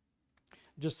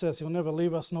 It just says he'll never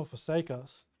leave us nor forsake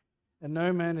us, and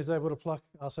no man is able to pluck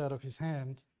us out of his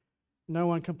hand. No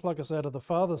one can pluck us out of the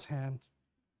Father's hand,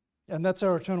 and that's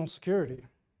our eternal security.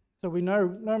 So we know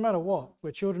no matter what,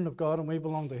 we're children of God and we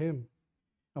belong to him,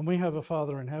 and we have a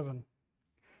Father in heaven.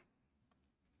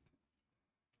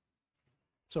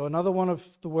 So another one of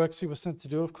the works he was sent to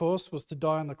do, of course, was to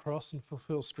die on the cross and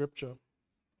fulfill Scripture.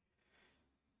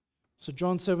 So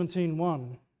John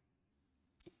 17:1,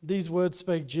 these words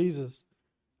spake Jesus,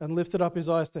 and lifted up his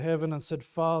eyes to heaven and said,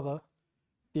 Father,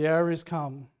 the hour is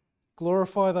come.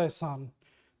 Glorify thy Son,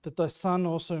 that thy Son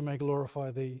also may glorify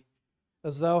thee,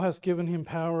 as thou hast given him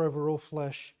power over all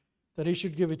flesh, that he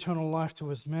should give eternal life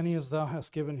to as many as thou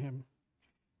hast given him.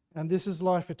 And this is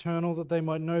life eternal, that they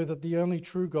might know that the only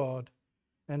true God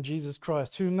and Jesus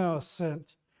Christ, whom thou hast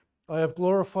sent, I have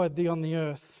glorified thee on the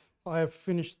earth. I have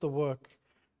finished the work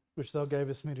which thou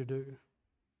gavest me to do.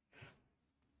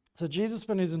 So Jesus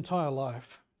spent his entire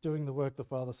life doing the work the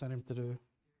Father sent him to do.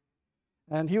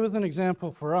 And he was an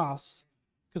example for us,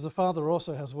 because the Father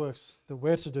also has works that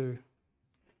we're to do.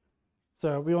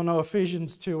 So we all know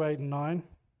Ephesians 2:8-9.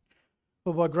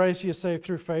 For by grace ye are saved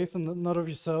through faith, and not of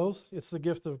yourselves. It's the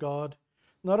gift of God,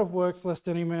 not of works, lest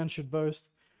any man should boast.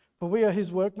 For we are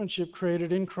his workmanship,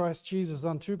 created in Christ Jesus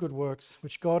unto good works,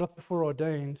 which God hath before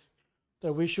ordained,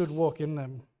 that we should walk in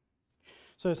them.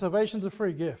 So salvation's a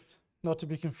free gift, not to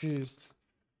be confused.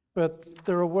 But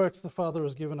there are works the Father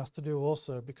has given us to do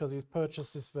also, because he's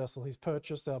purchased this vessel. He's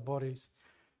purchased our bodies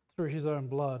through his own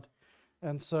blood.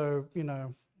 And so,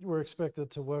 we're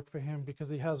expected to work for him because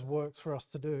he has works for us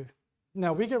to do.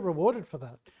 Now, we get rewarded for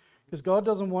that, because God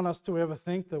doesn't want us to ever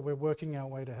think that we're working our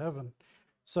way to heaven.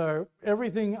 So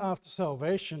everything after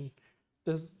salvation,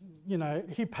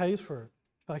 he pays for it.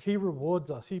 Like, he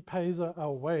rewards us. He pays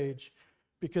our wage,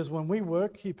 because when we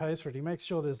work, he pays for it. He makes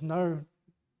sure there's no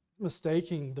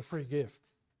mistaking the free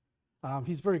gift.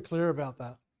 He's very clear about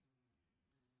that.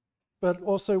 But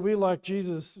also, we, like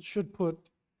Jesus, should put,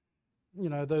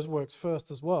 those works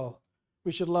first as well.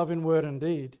 We should love in word and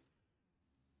deed.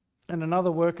 And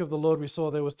another work of the Lord we saw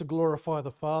there was to glorify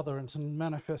the Father and to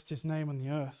manifest his name on the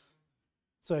earth.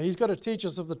 So he's got to teach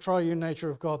us of the triune nature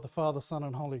of God, the Father, Son,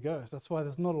 and Holy Ghost. That's why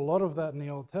there's not a lot of that in the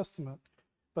Old Testament.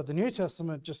 But the New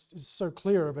Testament just is so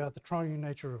clear about the triune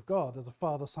nature of God, that the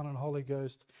Father, Son, and Holy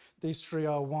Ghost, these three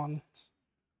are one.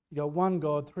 You got one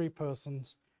God, three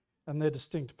persons, and they're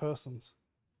distinct persons.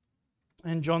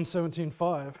 In John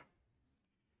 17:5, it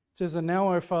says, And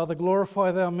now, O Father,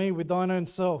 glorify thou me with thine own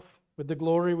self, with the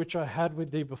glory which I had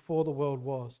with thee before the world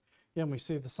was. Again, we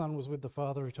see the Son was with the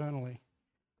Father eternally,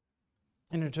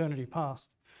 in eternity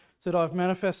past. It said, I've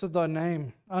manifested thy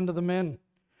name unto the men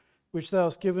which thou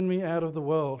hast given me out of the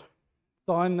world.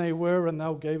 Thine they were, and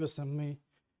thou gavest them me,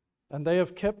 and they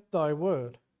have kept thy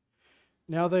word.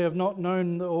 Now they have not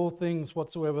known that all things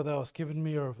whatsoever thou hast given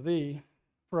me are of thee,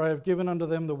 for I have given unto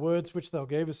them the words which thou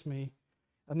gavest me,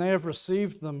 and they have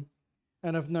received them,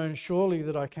 and have known surely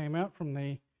that I came out from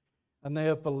thee, and they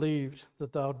have believed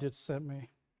that thou didst send me.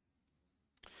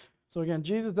 So again,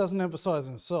 Jesus doesn't emphasize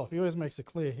himself. He always makes it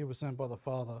clear he was sent by the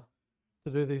Father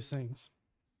to do these things.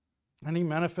 And he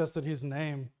manifested his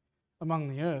name among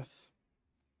the earth.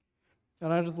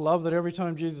 And I love that every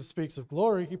time Jesus speaks of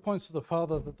glory, he points to the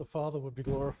Father, that the Father would be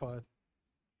glorified.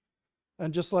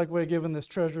 And just like we're given this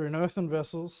treasure in earthen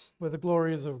vessels, where the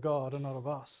glory is of God and not of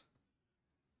us,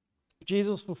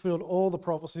 Jesus fulfilled all the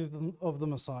prophecies of the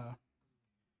Messiah.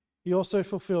 He also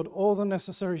fulfilled all the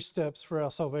necessary steps for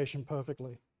our salvation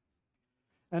perfectly.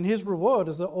 And his reward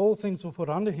is that all things were put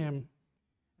under him,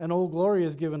 and all glory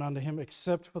is given unto him,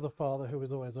 except for the Father who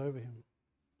is always over him.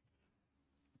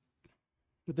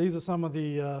 But these are some of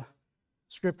the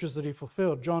scriptures that he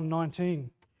fulfilled. John 19,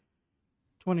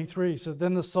 23 says,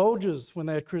 Then the soldiers, when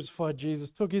they had crucified Jesus,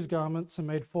 took his garments and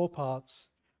made 4 parts,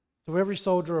 to every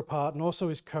soldier a part, and also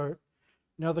his coat.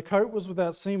 Now the coat was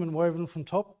without seam and woven from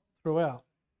top throughout.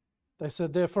 They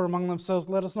said, therefore, among themselves,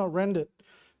 let us not rend it,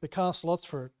 but cast lots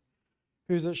for it,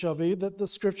 whose it shall be, that the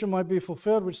scripture might be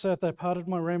fulfilled, which saith, They parted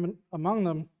my raiment among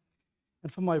them,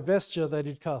 and for my vesture they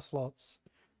did cast lots.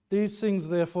 These things,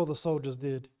 therefore, the soldiers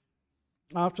did.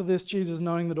 After this, Jesus,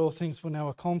 knowing that all things were now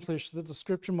accomplished, that the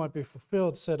scripture might be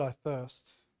fulfilled, said, I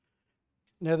thirst.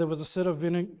 Now there was a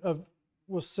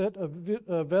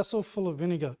vessel full of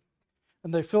vinegar,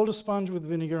 and they filled a sponge with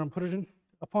vinegar and put it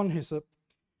upon hyssop,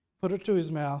 put it to his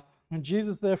mouth. When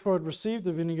Jesus therefore had received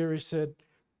the vinegar, he said,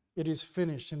 It is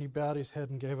finished, and he bowed his head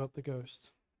and gave up the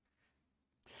ghost.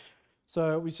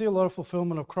 So we see a lot of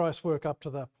fulfillment of Christ's work up to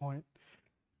that point,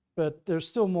 but there's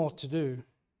still more to do.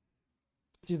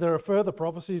 See, there are further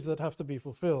prophecies that have to be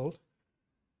fulfilled,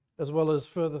 as well as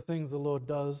further things the Lord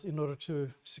does in order to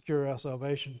secure our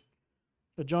salvation.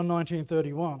 But John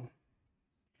 19:31,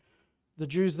 the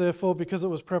Jews therefore, because it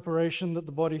was preparation that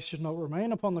the body should not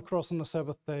remain upon the cross on the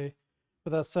Sabbath day,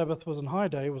 for that Sabbath was an high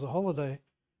day, it was a holiday,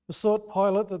 besought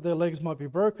Pilate that their legs might be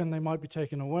broken, they might be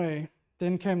taken away.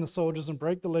 Then came the soldiers and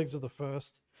brake the legs of the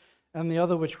first, and the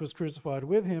other which was crucified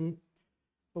with him.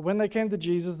 But when they came to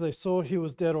Jesus, they saw he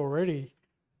was dead already.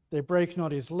 They brake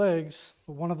not his legs,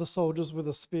 but one of the soldiers with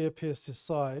a spear pierced his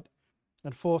side,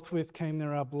 and forthwith came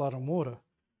there out blood and water.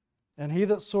 And he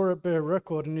that saw it bare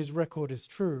record, and his record is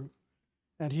true.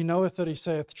 And he knoweth that he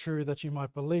saith true, that you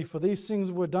might believe. For these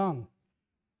things were done,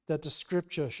 that the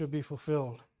scripture should be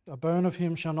fulfilled. A bone of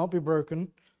him shall not be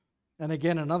broken. And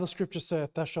again, another scripture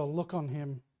saith, Thou shalt look on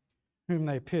him whom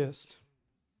they pierced.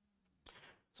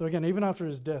 So again, even after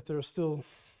his death, there is still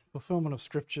fulfillment of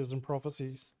scriptures and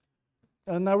prophecies.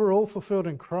 And they were all fulfilled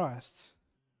in Christ.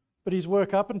 But his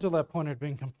work up until that point had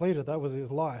been completed. That was his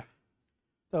life.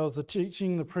 That was the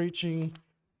teaching, the preaching,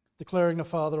 declaring the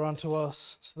Father unto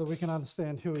us so that we can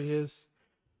understand who he is.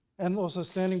 And also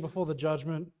standing before the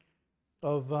judgment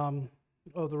of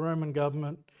the Roman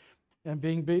government and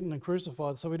being beaten and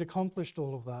crucified. So he'd accomplished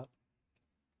all of that.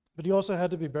 But he also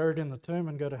had to be buried in the tomb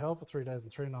and go to hell for 3 days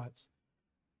and 3 nights.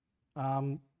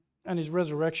 And his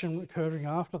resurrection occurring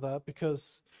after that,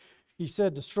 because he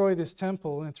said, destroy this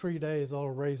temple, in 3 days I'll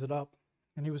raise it up.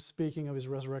 And he was speaking of his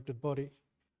resurrected body.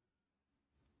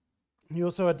 He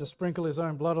also had to sprinkle his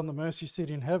own blood on the mercy seat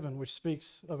in heaven, which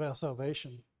speaks of our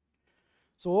salvation.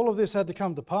 So all of this had to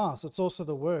come to pass. It's also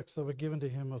the works that were given to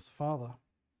him of the Father.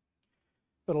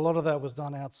 But a lot of that was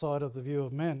done outside of the view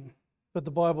of men. But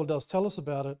the Bible does tell us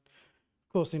about it.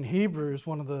 Of course, in Hebrews,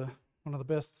 one of the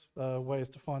best ways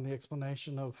to find the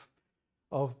explanation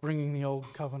of bringing the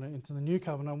old covenant into the new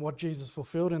covenant and what Jesus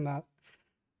fulfilled in that.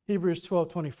 Hebrews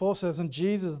 12:24 says, And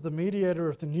Jesus, the mediator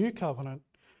of the new covenant,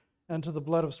 and to the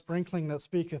blood of sprinkling that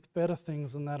speaketh better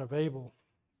things than that of Abel.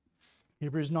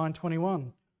 Hebrews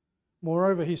 9:21,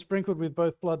 Moreover, he sprinkled with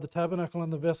both blood the tabernacle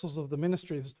and the vessels of the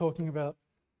ministry. This is talking about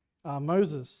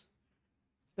Moses.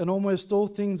 And almost all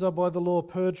things are by the law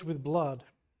purged with blood,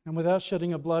 and without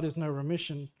shedding of blood is no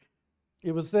remission.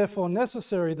 It was therefore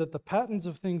necessary that the patterns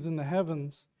of things in the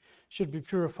heavens should be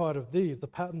purified of these. The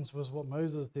patterns was what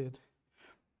Moses did.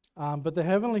 But the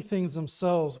heavenly things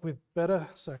themselves with better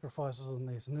sacrifices than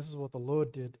these. And this is what the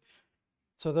Lord did.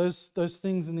 So those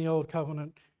things in the old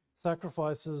covenant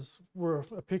sacrifices were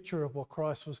a picture of what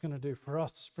Christ was going to do for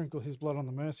us, to sprinkle his blood on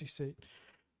the mercy seat.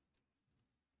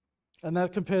 And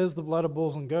that compares the blood of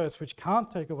bulls and goats, which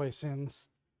can't take away sins,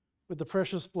 with the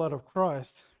precious blood of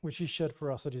Christ, which he shed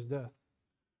for us at his death.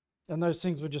 And those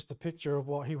things were just a picture of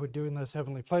what he would do in those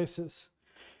heavenly places.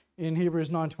 In Hebrews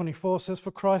 9:24 says, For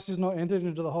Christ is not entered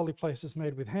into the holy places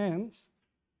made with hands,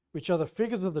 which are the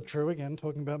figures of the true, again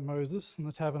talking about Moses and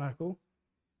the tabernacle,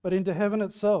 but into heaven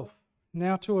itself,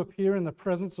 now to appear in the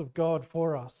presence of God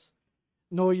for us,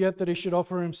 nor yet that he should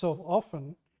offer himself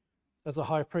often, as a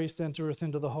high priest entereth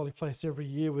into the holy place every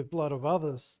year with blood of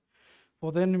others.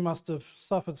 For then he must have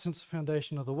suffered since the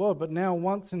foundation of the world. But now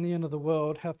once in the end of the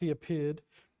world hath he appeared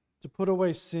to put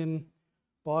away sin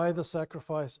by the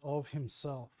sacrifice of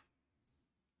himself.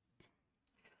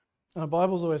 And the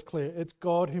Bible's always clear. It's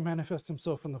God who manifests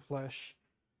himself in the flesh,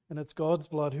 and it's God's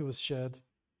blood who was shed.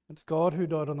 It's God who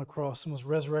died on the cross and was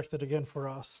resurrected again for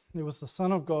us. It was the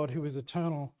Son of God who is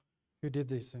eternal who did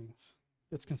these things.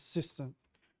 It's consistent.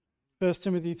 1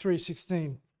 Timothy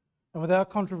 3:16, And without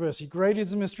controversy, great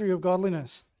is the mystery of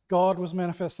godliness. God was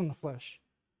manifest in the flesh,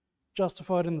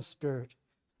 justified in the spirit,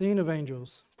 seen of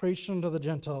angels, preached unto the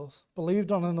Gentiles,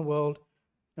 believed on in the world,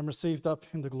 and received up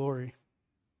into glory.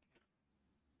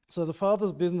 So the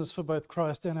Father's business for both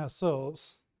Christ and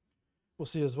ourselves we'll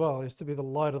see as well, is to be the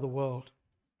light of the world.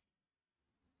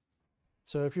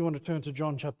 So if you want to turn to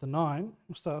John chapter 9,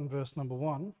 we'll start in verse number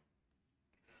 1.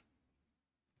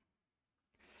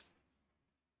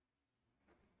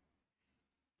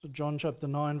 So John chapter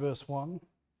 9, verse 1. It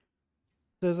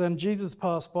says, "And Jesus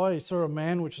passed by, he saw a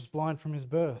man which was blind from his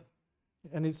birth.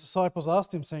 And his disciples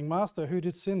asked him, saying, Master, who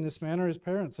did sin, this man or his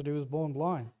parents, that he was born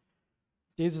blind?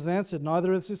 Jesus answered,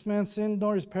 Neither has this man sinned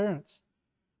nor his parents,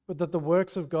 but that the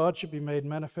works of God should be made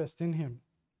manifest in him.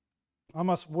 I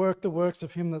must work the works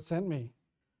of him that sent me.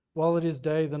 While it is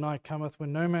day, the night cometh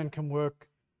when no man can work.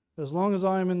 As long as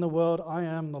I am in the world, I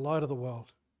am the light of the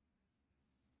world."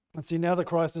 And see, now that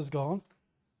Christ is gone,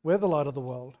 we're the light of the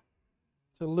world.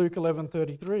 So Luke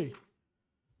 11:33.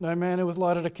 "No man who has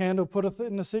lighted a candle putteth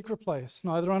it in a secret place,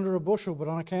 neither under a bushel, but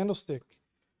on a candlestick,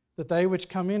 that they which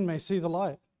come in may see the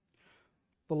light.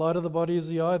 The light of the body is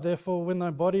the eye, therefore when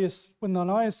thine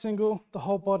eye is single, the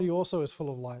whole body also is full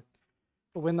of light.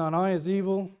 But when thine eye is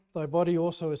evil, thy body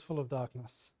also is full of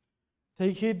darkness.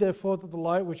 Take heed therefore that the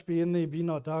light which be in thee be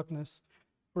not darkness.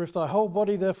 For if thy whole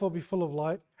body therefore be full of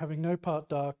light, having no part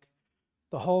dark,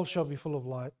 the whole shall be full of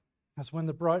light, as when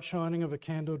the bright shining of a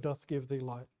candle doth give thee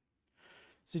light."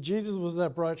 See, Jesus was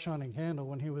that bright shining candle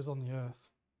when he was on the earth.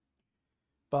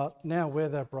 But now we're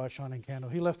that bright shining candle.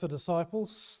 He left the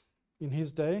disciples in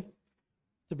his day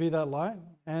to be that light,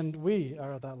 and we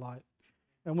are that light.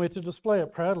 And we're to display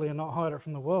it proudly and not hide it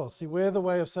from the world. See, we're the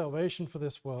way of salvation for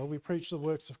this world. We preach the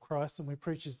works of Christ and we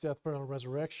preach his death, burial, and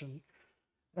resurrection.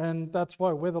 And that's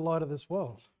why we're the light of this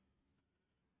world.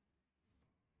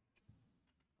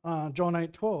 John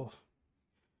 8:12.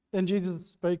 Then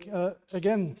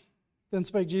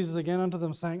spake Jesus again unto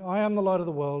them, saying, I am the light of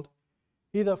the world.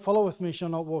 He that followeth me shall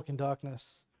not walk in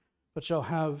darkness, but shall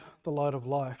have the light of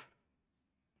life.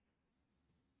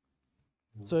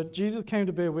 So Jesus came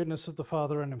to bear witness of the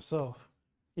Father and himself.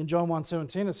 In John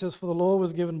 1:17 it says, For the law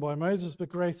was given by Moses, but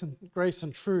grace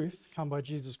and truth come by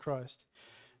Jesus Christ.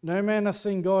 No man hath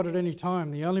seen God at any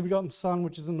time. The only begotten Son,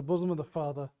 which is in the bosom of the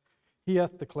Father, he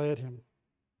hath declared him.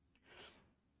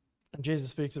 And Jesus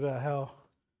speaks about how,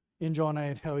 in John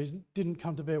 8, how he didn't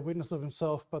come to bear witness of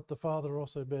himself, but the Father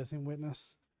also bears him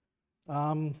witness.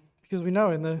 Because we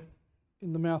know in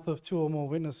the mouth of two or more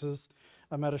witnesses,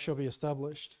 a matter shall be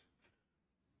established.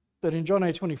 But in John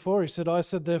 8:24, he said, I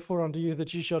said therefore unto you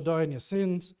that ye shall die in your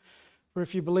sins, for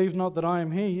if you believe not that I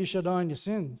am he, ye shall die in your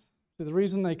sins. So the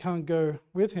reason they can't go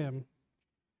with him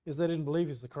is they didn't believe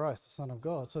he's the Christ, the Son of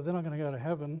God. So they're not going to go to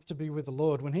heaven to be with the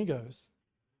Lord when he goes.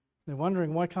 They're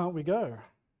wondering, why can't we go?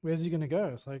 Where's he going to go?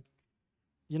 It's like,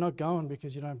 you're not going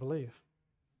because you don't believe.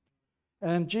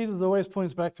 And Jesus always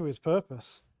points back to his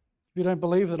purpose. If you don't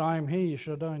believe that I am he, you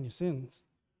shall die in your sins.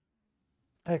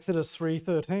 Exodus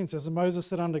 3:13 says, And Moses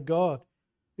said unto God,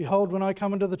 Behold, when I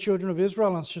come unto the children of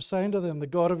Israel, and shall say unto them, The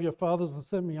God of your fathers hath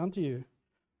sent me unto you.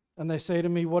 And they say to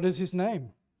me, What is his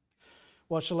name?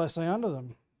 What shall I say unto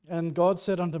them? And God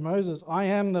said unto Moses, I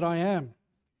am that I am.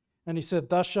 And he said,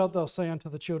 Thus shalt thou say unto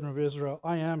the children of Israel,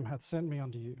 I am hath sent me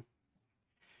unto you.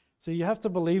 So you have to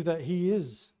believe that he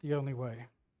is the only way.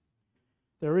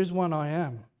 There is one I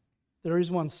am. There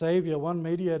is one Saviour, one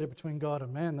mediator between God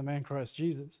and man, the man Christ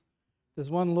Jesus. There's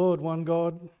one Lord, one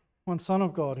God, one Son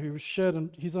of God who shed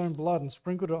his own blood and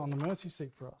sprinkled it on the mercy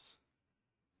seat for us.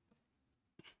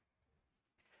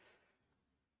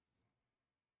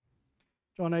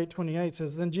 John 8:28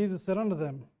 says, Then Jesus said unto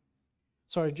them,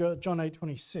 John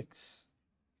 8:26,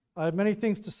 I have many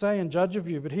things to say and judge of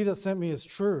you, but he that sent me is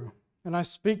true, and I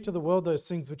speak to the world those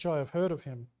things which I have heard of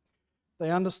him.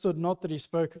 They understood not that he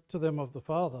spoke to them of the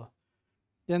Father.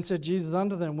 Then said Jesus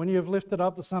unto them, When you have lifted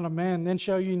up the Son of Man, then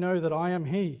shall you know that I am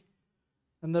he,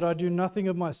 and that I do nothing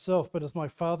of myself, but as my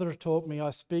Father hath taught me,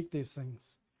 I speak these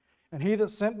things. And he that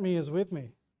sent me is with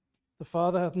me. The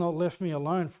Father hath not left me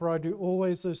alone, for I do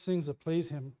always those things that please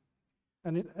him.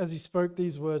 And as he spoke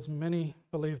these words, many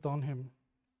believed on him.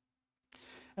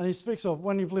 And he speaks of,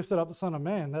 when you've lifted up the Son of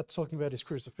Man, that's talking about his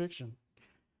crucifixion,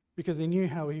 because he knew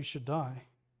how he should die.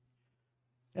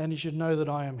 And you should know that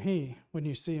I am he when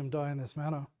you see him die in this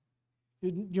manner.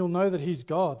 You'll know that he's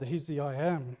God, that he's the I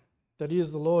am, that he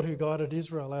is the Lord who guided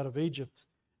Israel out of Egypt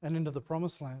and into the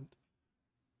promised land.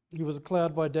 He was a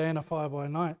cloud by day and a fire by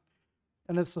night.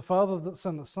 And it's the Father that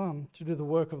sent the Son to do the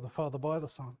work of the Father by the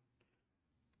Son.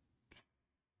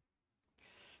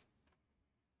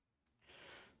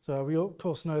 So we of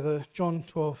course know the John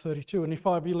 12:32, And if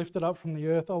I be lifted up from the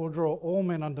earth, I will draw all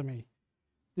men unto me.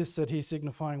 This said he,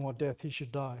 signifying what death he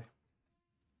should die.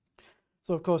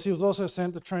 So of course he was also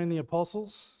sent to train the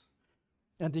apostles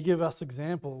and to give us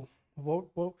example of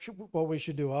what we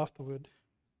should do afterward.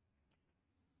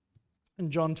 In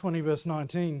John 20, verse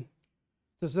 19, it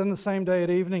says, "Then the same day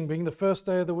at evening, being the first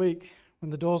day of the week,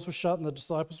 when the doors were shut and the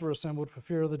disciples were assembled for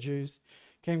fear of the Jews,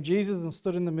 came Jesus and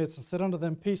stood in the midst and said unto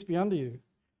them, Peace be unto you.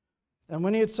 And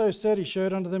when he had so said, he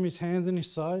showed unto them his hands and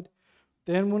his side.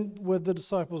 Then were the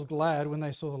disciples glad when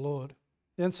they saw the Lord.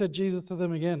 Then said Jesus to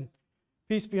them again,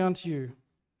 Peace be unto you.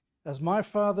 As my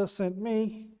Father sent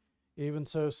me, even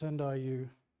so send I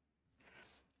you.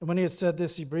 And when he had said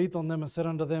this, he breathed on them and said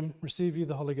unto them, Receive ye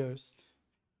the Holy Ghost."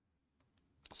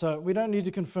 So we don't need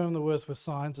to confirm the words with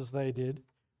signs as they did,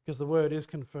 because the word is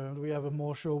confirmed. We have a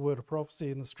more sure word of prophecy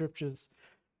in the scriptures.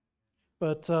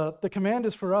 But the command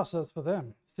is for us as for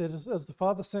them. It said, as the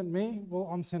Father sent me, well,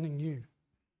 I'm sending you.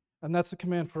 And that's a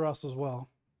command for us as well.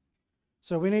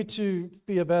 So we need to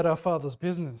be about our Father's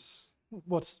business.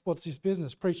 What's his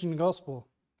business? Preaching the gospel,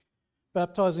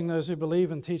 baptizing those who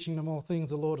believe and teaching them all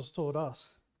things the Lord has taught us,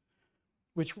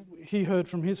 which he heard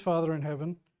from his Father in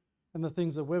heaven, and the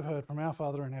things that we've heard from our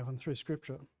Father in heaven through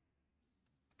Scripture.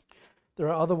 There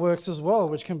are other works as well,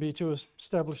 which can be to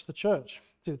establish the church.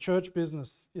 See, the church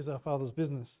business is our Father's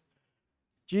business.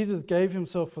 Jesus gave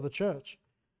himself for the church.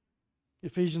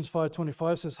 Ephesians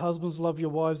 5:25 says, "Husbands, love your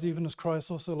wives, even as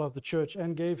Christ also loved the church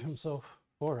and gave himself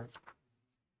for it."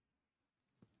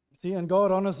 See, and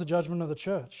God honors the judgment of the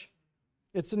church.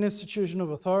 It's an institution of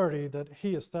authority that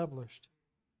he established.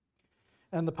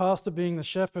 And the pastor being the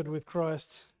shepherd with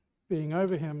Christ being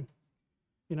over him,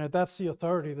 that's the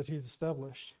authority that he's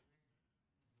established.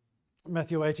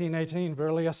 Matthew 18:18,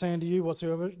 "Verily I say unto you,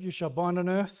 whatsoever you shall bind on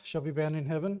earth shall be bound in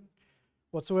heaven.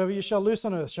 Whatsoever you shall loose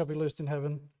on earth shall be loosed in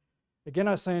heaven. Again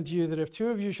I say unto you that if two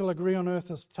of you shall agree on earth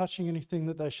as touching anything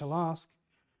that they shall ask,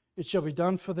 it shall be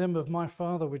done for them of my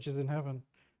Father which is in heaven.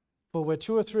 For where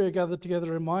two or three are gathered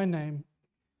together in my name,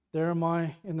 there am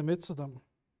I in the midst of them."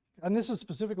 And this is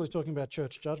specifically talking about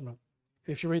church judgment,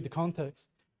 if you read the context.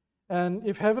 And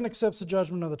if heaven accepts the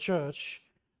judgment of the church,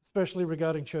 especially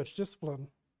regarding church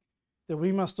discipline, then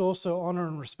we must also honor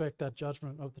and respect that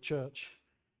judgment of the church,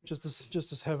 just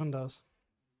as heaven does.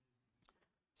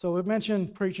 So we've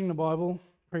mentioned preaching the Bible,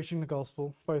 preaching the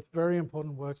gospel, both very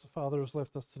important works the Father has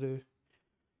left us to do.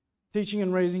 Teaching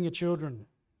and raising your children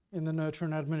in the nurture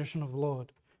and admonition of the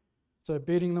Lord. So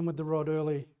beating them with the rod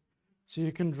early so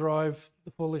you can drive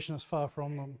the foolishness far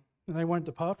from them and they won't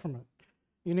depart from it.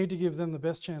 You need to give them the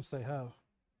best chance they have.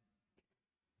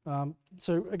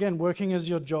 So again, working at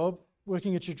your job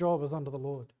as under the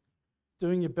Lord.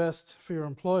 Doing your best for your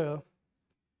employer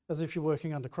as if you're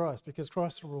working under Christ, because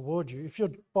Christ will reward you. If your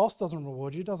boss doesn't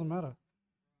reward you, it doesn't matter.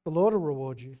 The Lord will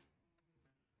reward you.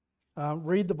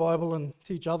 Read the Bible and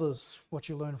teach others what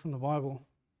you learn from the Bible.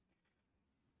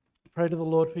 Pray to the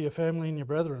Lord for your family and your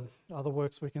brethren. Other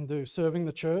works we can do. Serving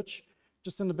the church,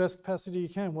 just in the best capacity you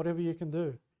can, whatever you can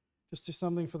do. Just do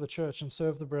something for the church and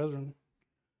serve the brethren.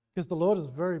 Because the Lord is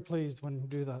very pleased when you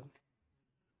do that.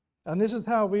 And this is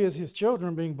how we as his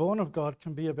children, being born of God,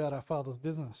 can be about our Father's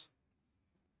business.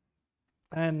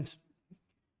 And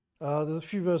there's a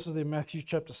few verses in Matthew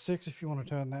chapter 6 if you want to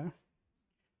turn there.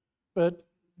 But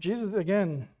Jesus,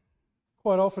 again,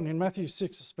 quite often in Matthew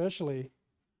 6 especially,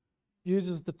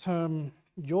 uses the term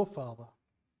your Father.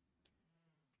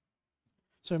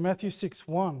 So Matthew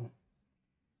 6:1,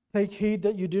 "Take heed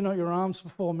that you do not your alms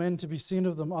before men to be seen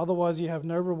of them, otherwise you have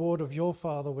no reward of your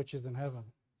Father which is in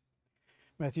heaven."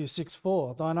 Matthew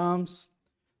 6:4,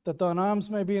 "That thine alms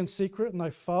may be in secret, and thy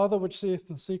Father which seeth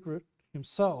in secret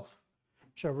himself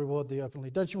shall reward thee openly."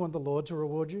 Don't you want the Lord to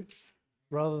reward you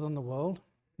rather than the world?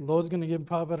 The Lord's going to give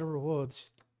far better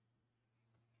rewards.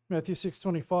 Matthew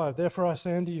 6:25, "Therefore I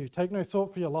say unto you, take no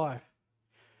thought for your life,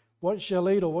 what you shall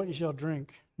eat or what you shall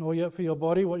drink, nor yet for your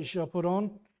body what you shall put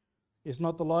on. Is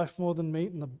not the life more than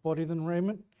meat, and the body than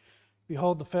raiment?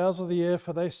 Behold the fowls of the air,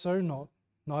 for they sow not,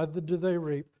 neither do they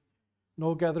reap,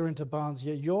 nor gather into barns,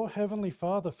 yet your heavenly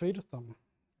Father feedeth them.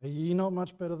 Are ye not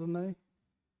much better than they?"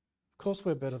 Of course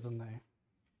we're better than they.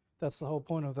 That's the whole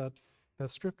point of that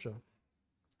scripture.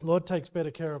 The Lord takes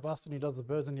better care of us than he does the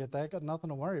birds, and yet they've got nothing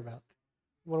to worry about.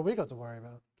 What have we got to worry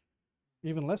about?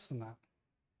 Even less than that.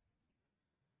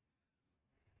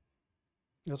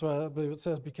 That's why I believe it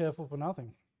says, be careful for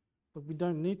nothing. But we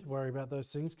don't need to worry about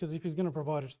those things, because if he's going to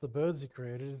provide it to the birds he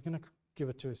created, he's going to give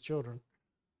it to his children.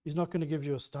 He's not going to give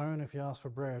you a stone if you ask for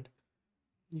bread.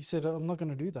 He said, I'm not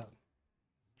going to do that.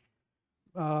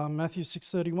 Matthew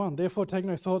 6:31, "Therefore take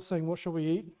no thought, saying, what shall we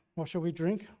eat? What shall we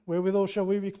drink? Wherewithal shall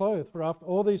we be clothed? For after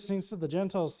all these things do the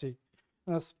Gentiles seek."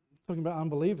 And that's talking about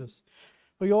unbelievers.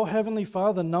 "For your heavenly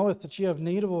Father knoweth that ye have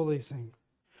need of all these things.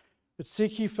 But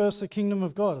seek ye first the kingdom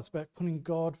of God." It's about putting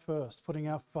God first, putting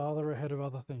our Father ahead of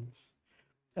other things.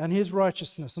 and his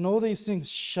righteousness, and all these things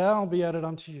shall be added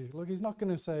unto you. Look, he's not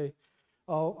going to say,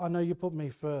 oh, I know you put me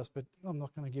first, but I'm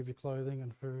not going to give you clothing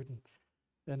and food.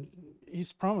 And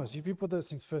he's promised, if you put those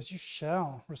things first, you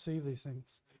shall receive these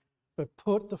things. But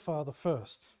put the Father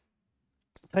first.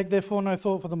 Take therefore no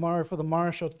thought for the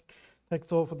morrow shall take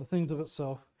thought for the things of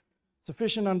itself.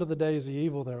 Sufficient unto the day is the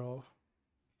evil thereof.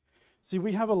 See,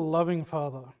 we have a loving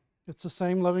Father. It's the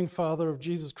same loving Father of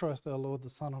Jesus Christ our Lord, the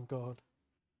Son of God.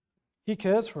 He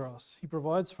cares for us. He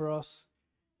provides for us.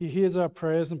 He hears our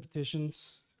prayers and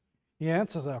petitions. He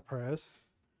answers our prayers.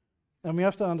 And we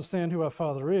have to understand who our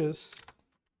Father is.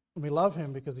 And we love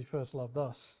him because he first loved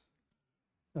us.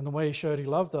 And the way he showed he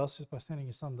loved us is by sending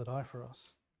his Son to die for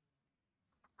us.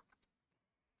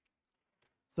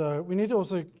 So we need to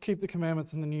also keep the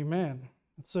commandments in the new man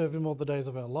and serve him all the days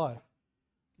of our life,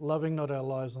 loving not our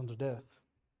lives unto death.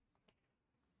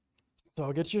 So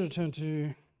I'll get you to turn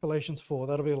to Galatians 4.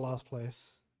 That'll be the last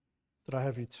place that I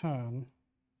have you turn.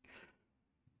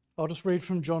 I'll just read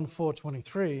from John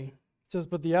 4:23. It says,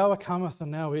 "But the hour cometh,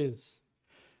 and now is,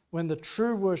 when the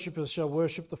true worshippers shall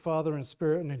worship the Father in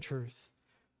spirit and in truth.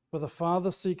 For the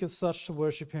Father seeketh such to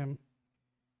worship him.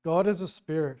 God is a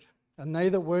spirit, and they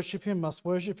that worship him must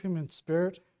worship him in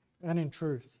spirit and in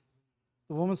truth.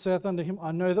 The woman saith unto him,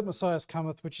 I know that Messiah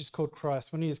cometh, which is called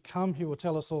Christ. When he is come, he will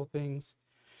tell us all things.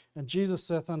 And Jesus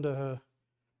saith unto her,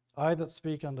 I that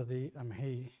speak unto thee am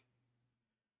he."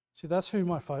 See, that's who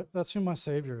my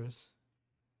Savior is.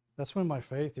 That's where my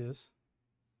faith is.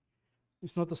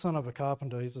 He's not the son of a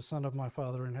carpenter. He's the son of my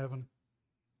Father in heaven.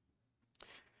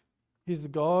 He's the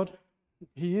God.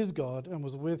 He is God and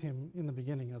was with him in the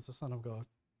beginning as the Son of God.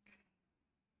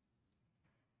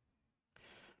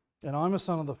 And I'm a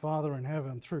son of the Father in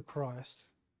heaven through Christ.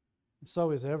 And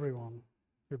so is everyone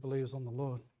who believes on the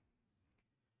Lord.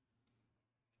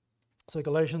 So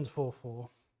Galatians 4:4.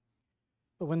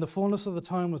 "But when the fullness of the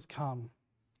time was come,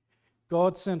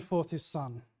 God sent forth his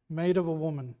Son, made of a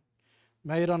woman,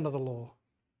 made under the law,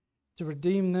 to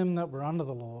redeem them that were under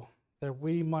the law, that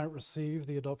we might receive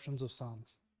the adoptions of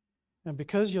sons. And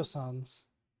because you're sons,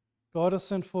 God has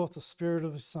sent forth the Spirit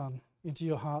of his Son into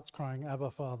your hearts, crying,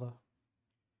 Abba, Father.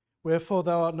 Wherefore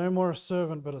thou art no more a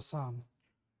servant, but a son.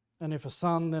 And if a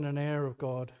son, then an heir of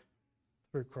God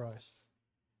through Christ."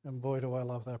 And boy, do I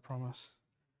love that promise.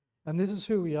 And this is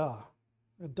who we are.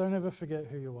 And don't ever forget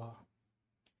who you are.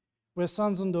 We're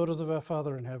sons and daughters of our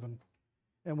Father in heaven,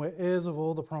 and we're heirs of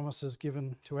all the promises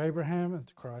given to Abraham and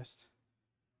to Christ.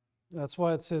 That's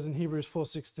why it says in Hebrews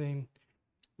 4:16,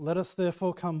 "Let us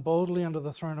therefore come boldly under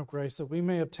the throne of grace, that we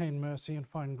may obtain mercy and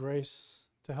find grace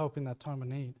to help in that time of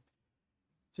need."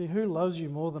 See, who loves you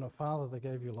more than a father that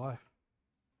gave you life?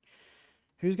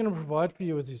 Who's going to provide for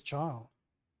you as his child?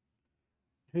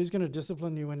 Who's going to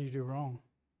discipline you when you do wrong?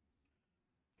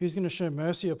 Who's going to show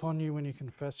mercy upon you when you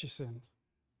confess your sins?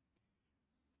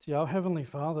 See, our Heavenly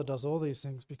Father does all these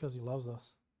things because he loves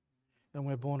us, and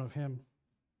we're born of him.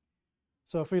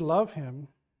 So if we love him,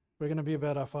 we're going to be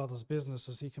about our Father's business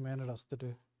as he commanded us to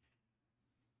do.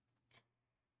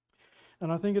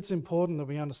 And I think it's important that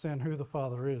we understand who the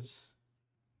Father is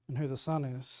and who the Son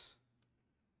is.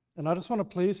 And I just want to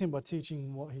please him by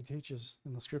teaching what he teaches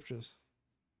in the scriptures.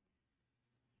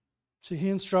 See, he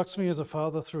instructs me as a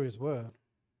father through his word.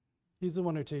 He's the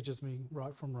one who teaches me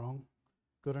right from wrong,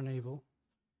 good and evil.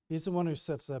 He's the one who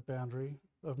sets that boundary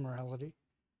of morality,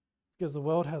 because the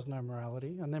world has no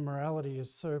morality, and their morality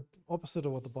is so opposite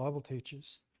of what the Bible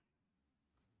teaches.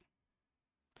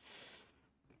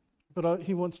 But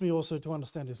he wants me also to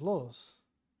understand his laws,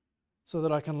 so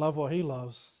that I can love what he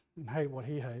loves and hate what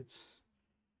he hates,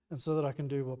 and so that I can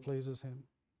do what pleases him.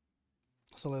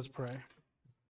 So let's pray.